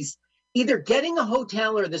 or he's either getting a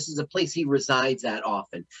hotel or this is a place he resides at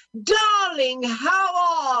often. "Darling,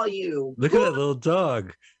 how are you?" Look at that little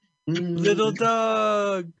dog. Little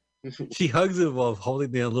dog. She hugs him while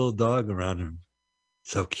holding the little dog around him.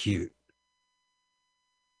 So cute.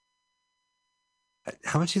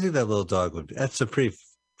 How much do you think that little dog would be? That's a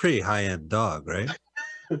pretty high-end dog, right?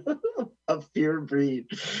 A pure breed.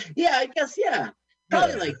 Yeah, I guess, yeah.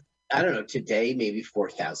 Probably like, I don't know, today, maybe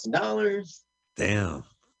 $4,000. Damn.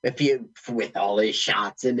 With all his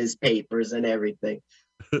shots and his papers and everything.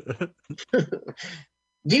 "Do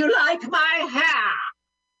you like my hair?"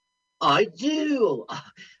 "I do.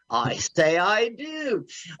 I say I do."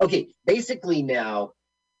 Okay, basically now,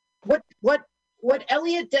 what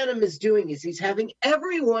Elliot Denham is doing is he's having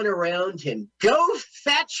everyone around him go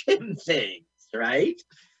fetch him things, right?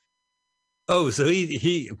 Oh, so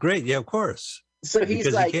he great, yeah, of course. So he's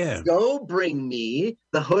Because like, he "Go bring me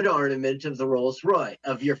the hood ornament of the Rolls Royce,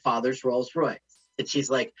 of your father's Rolls Royce." And she's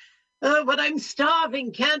like, "Oh, but I'm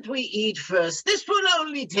starving. Can't we eat first? This will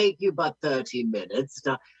only take you but 30 minutes.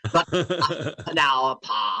 But an hour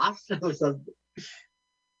past." Or something.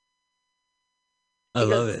 I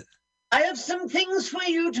love it. "I have some things for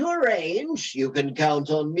you to arrange. You can count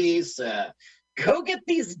on me, sir. Go get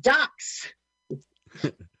these ducks."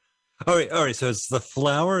 All right. So it's the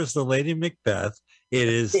flower is the Lady Macbeth. It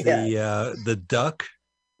is the duck.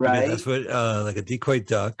 Right. That's what like a decoy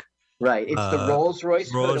duck. Right. It's the Rolls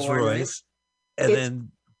Royce. Rolls Royce. And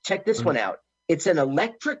then check this one out. It's an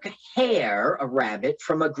electric hare, a rabbit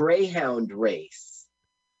from a greyhound race.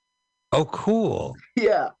 Oh, cool.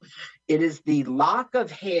 Yeah. It is the lock of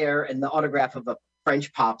hair and the autograph of a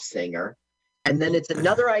French pop singer. And then it's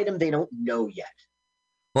another item they don't know yet.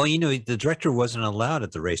 Well, the director wasn't allowed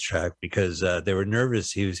at the racetrack because they were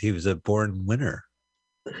nervous. He was a born winner.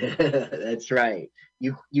 That's right.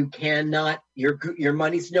 You cannot. Your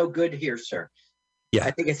money's no good here, sir. Yeah.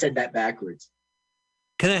 I think I said that backwards.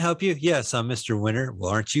 Can I help you? Yes, I'm Mr. Winner.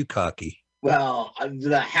 Well, aren't you cocky? Well,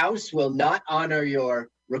 the house will not honor your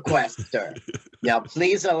request, sir. Now,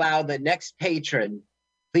 please allow the next patron.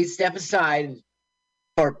 Please step aside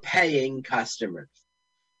for paying customers.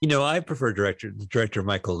 You know, I prefer director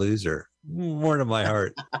Michael Loser more to my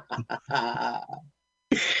heart.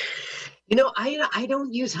 You know, I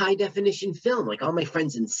don't use high definition film. Like all my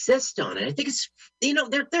friends insist on it. I think it's, you know,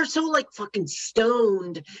 they're so like fucking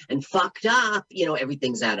stoned and fucked up. You know,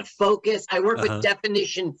 everything's out of focus. I work with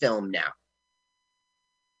definition film now.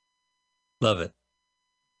 Love it.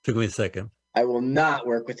 Took me a second. I will not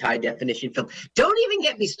work with high definition film. Don't even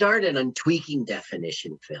get me started on tweaking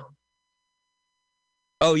definition film.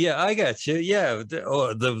 Oh yeah, I got you. Yeah,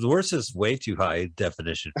 the worst is way too high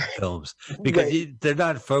definition films because Right. they're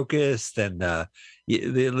not focused and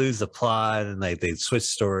they lose the plot and like they switch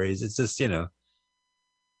stories. It's just, you know.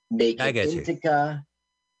 Make I it get you. Indica.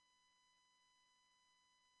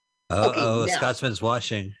 Oh, now- Scotsman's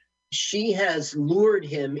watching. She has lured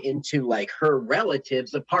him into like her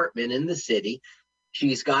relative's apartment in the city.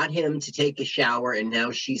 She's got him to take a shower, and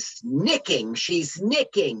now she's nicking.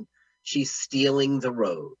 She's stealing the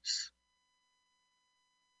rose.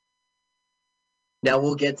 Now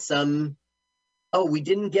we'll get some. Oh, we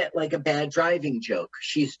didn't get like a bad driving joke.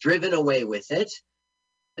 She's driven away with it.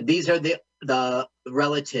 These are the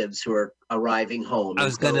relatives who are arriving home. I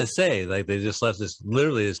was gonna say, like, they just left this.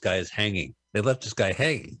 Literally, this guy is hanging. They left this guy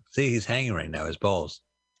hanging. See, he's hanging right now. His balls.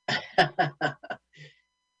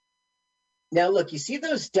 Now look, you see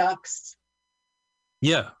those ducks?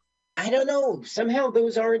 Yeah. I don't know. Somehow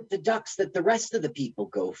those aren't the ducks that the rest of the people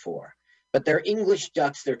go for. But they're English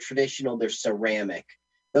ducks. They're traditional. They're ceramic.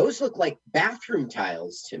 Those look like bathroom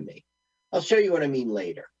tiles to me. I'll show you what I mean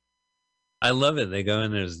later. I love it. They go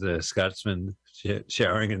in, there's the Scotsman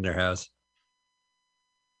showering in their house.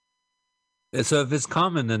 And so if it's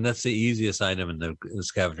common, then that's the easiest item in the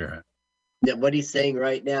scavenger hunt. Now, what he's saying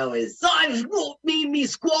right now is, I won't need me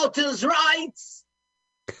squatters' rights.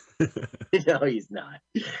 No, he's not.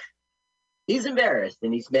 He's embarrassed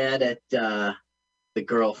and he's mad at the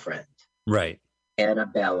girlfriend. Right.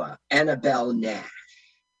 Annabelle Nash. Annabelle Nash.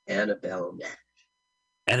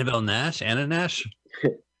 Anna Nash?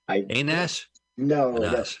 A Nash? No.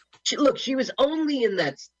 Nash. She was only in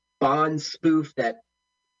that Bond spoof, that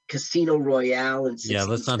Casino Royale in 67. Yeah,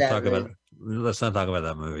 let's not talk about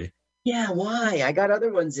that movie. Yeah, why? I got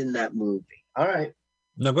other ones in that movie. All right.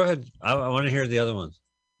 No, go ahead. I want to hear the other ones.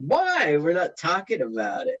 Why? We're not talking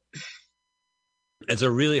about it. It's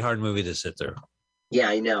a really hard movie to sit through. Yeah,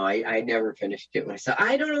 I know. I never finished it myself.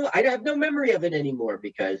 I don't know. I have no memory of it anymore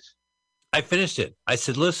because I finished it. I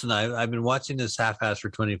said, listen, I've been watching this half-ass for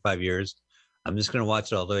 25 years. I'm just going to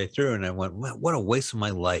watch it all the way through. And I went, what a waste of my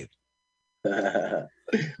life.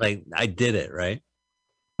 Like, I did it, right?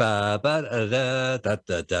 Ba ba da da da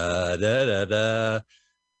da da da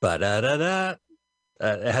ba da da da.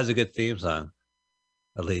 It has a good theme song,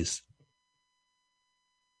 at least.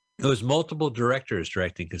 It was multiple directors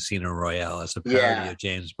directing Casino Royale as a parody of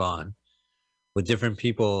James Bond, with different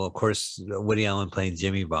people. Of course, Woody Allen playing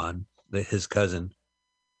Jimmy Bond, his cousin.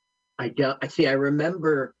 I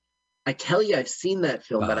remember. I tell you, I've seen that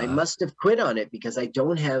film, but I must have quit on it because I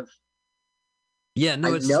don't have. Yeah,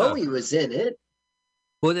 no, I know he was in it.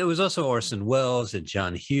 Well, it was also Orson Welles and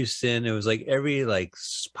John Huston. It was like every like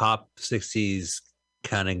pop 60s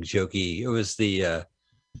kind of jokey. It was the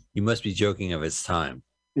You Must Be Joking of its time.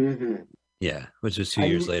 Mm-hmm. Yeah, which was 2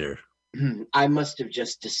 years later. I must have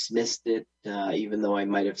just dismissed it, even though I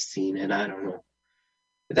might have seen it. I don't know.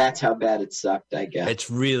 That's how bad it sucked, I guess.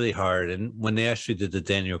 It's really hard. And when they actually did the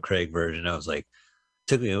Daniel Craig version, I was like,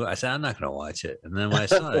 I said, I'm not going to watch it. And then when I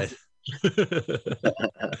saw it,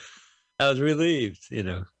 I was relieved, you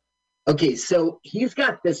know. Okay, so he's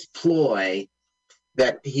got this ploy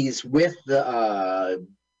that he's with the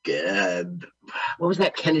what was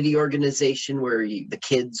that Kennedy organization where the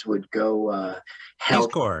kids would go help?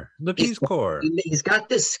 Peace Corps. The Peace Corps. He's got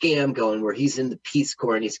this scam going where he's in the Peace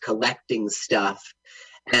Corps and he's collecting stuff.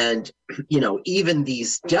 And, you know, even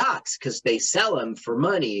these ducks, because they sell them for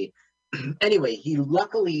money. Anyway, he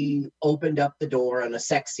luckily opened up the door on a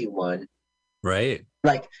sexy one. Right.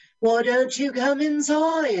 Like, why don't you come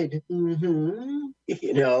inside? Mm-hmm.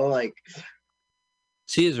 You know, like.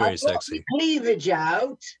 She is very sexy. Cleavage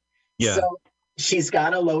out. Yeah. So she's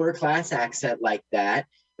got a lower class accent like that,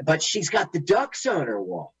 but she's got the ducks on her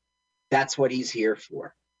wall. That's what he's here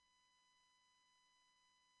for.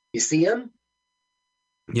 You see him?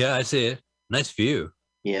 Yeah, I see it. Nice view.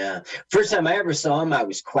 Yeah. First time I ever saw him, I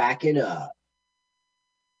was quacking up.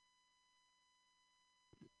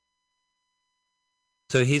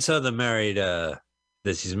 So he saw the married, that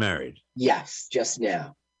she's married. Yes, just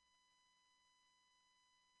now.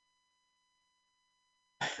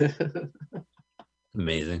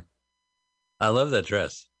 Amazing. I love that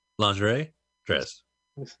dress. Lingerie dress.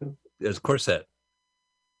 It's corset.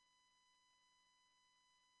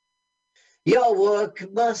 Your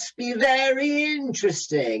work must be very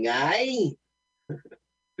interesting, eh?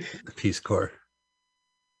 The Peace Corps.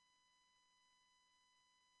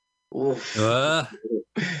 Oof. What?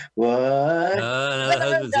 What? Another Hello,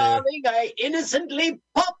 husband's here. darling, I innocently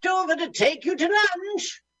popped over to take you to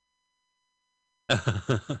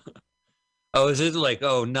lunch. Oh, is it like,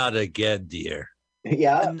 oh, not again, dear?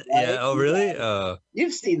 Yeah. Yeah. Oh, really?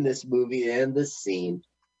 You've seen this movie and this scene.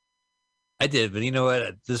 I did, but you know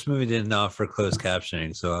what? This movie didn't offer closed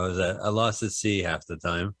captioning, so I lost at sea half the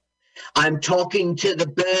time. I'm talking to the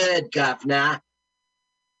bird, Governor.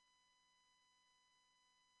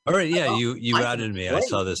 All right, yeah, you I outed can me. I explain.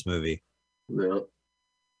 saw this movie. No.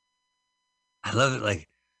 I love it. Like,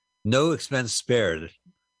 no expense spared.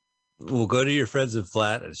 We'll go to your friends in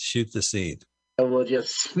flat and shoot the scene. And we'll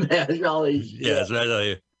just smash all these. Yeah, that's right on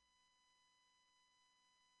you.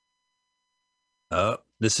 Oh,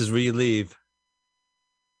 this is where you leave.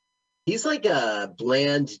 He's like a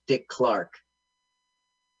bland Dick Clark.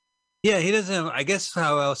 Yeah, he doesn't have, I guess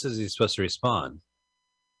how else is he supposed to respond?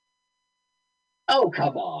 Oh,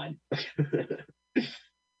 come on.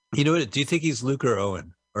 You know what? Do you think he's Luke or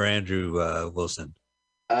Owen or Andrew Wilson?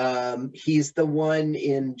 He's the one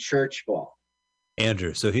in Church Ball.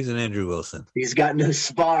 Andrew. So he's an Andrew Wilson. He's got no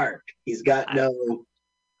spark. He's got no.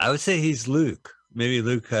 I would say he's Luke. Maybe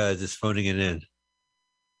Luke just phoning it in.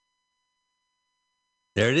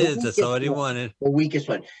 There it is. That's all he wanted. The weakest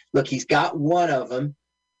one. Look, he's got one of them.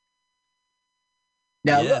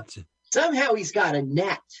 Now, Yeah. look, somehow he's got a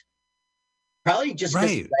net. Probably just because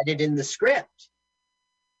he Right. read it in the script.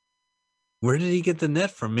 Where did he get the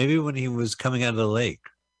net from? Maybe when he was coming out of the lake.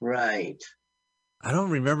 Right. I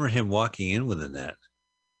don't remember him walking in with a net.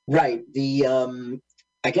 Right.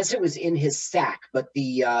 I guess it was in his sack, but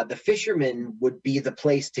the fisherman would be the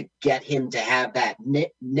place to get him to have that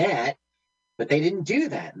net, but they didn't do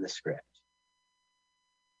that in the script.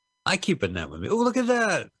 I keep a net with me. Oh, look at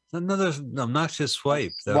that. Another obnoxious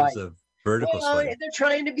swipe. That was a vertical Well, swipe. they're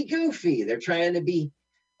trying to be goofy. They're trying to be.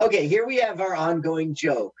 Okay, here we have our ongoing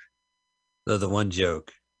joke. The one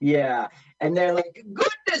joke. Yeah. And they're like,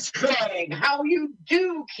 goodness, Craig, how you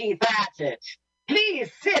do keep at it.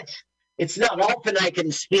 Please sit. It's not often I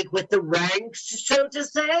can speak with the ranks, so to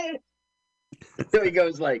say. So he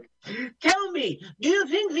goes like, tell me, do you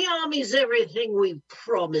think the army's everything we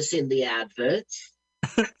promise in the adverts?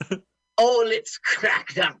 All it's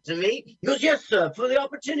cracked up to me. He goes, yes, sir, for the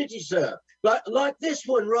opportunity, sir. Like this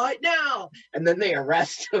one right now. And then they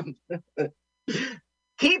arrest him.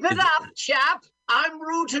 Keep it up, chap. I'm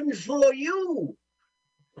rooting for you.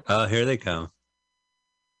 Oh, here they come.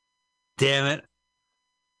 Damn it.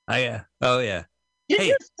 Oh, yeah. Did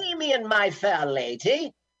you see me and my fair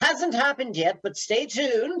lady? Hasn't happened yet, but stay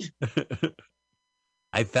tuned.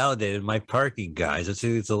 I validated my parking, guys. I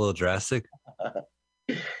think it's a little drastic.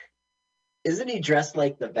 Isn't he dressed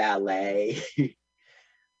like the valet?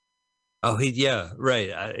 Oh, yeah, right.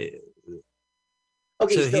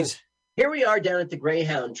 Okay, So so here we are down at the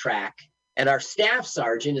Greyhound track, and our staff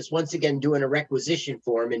sergeant is once again doing a requisition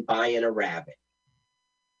for him and buying a rabbit.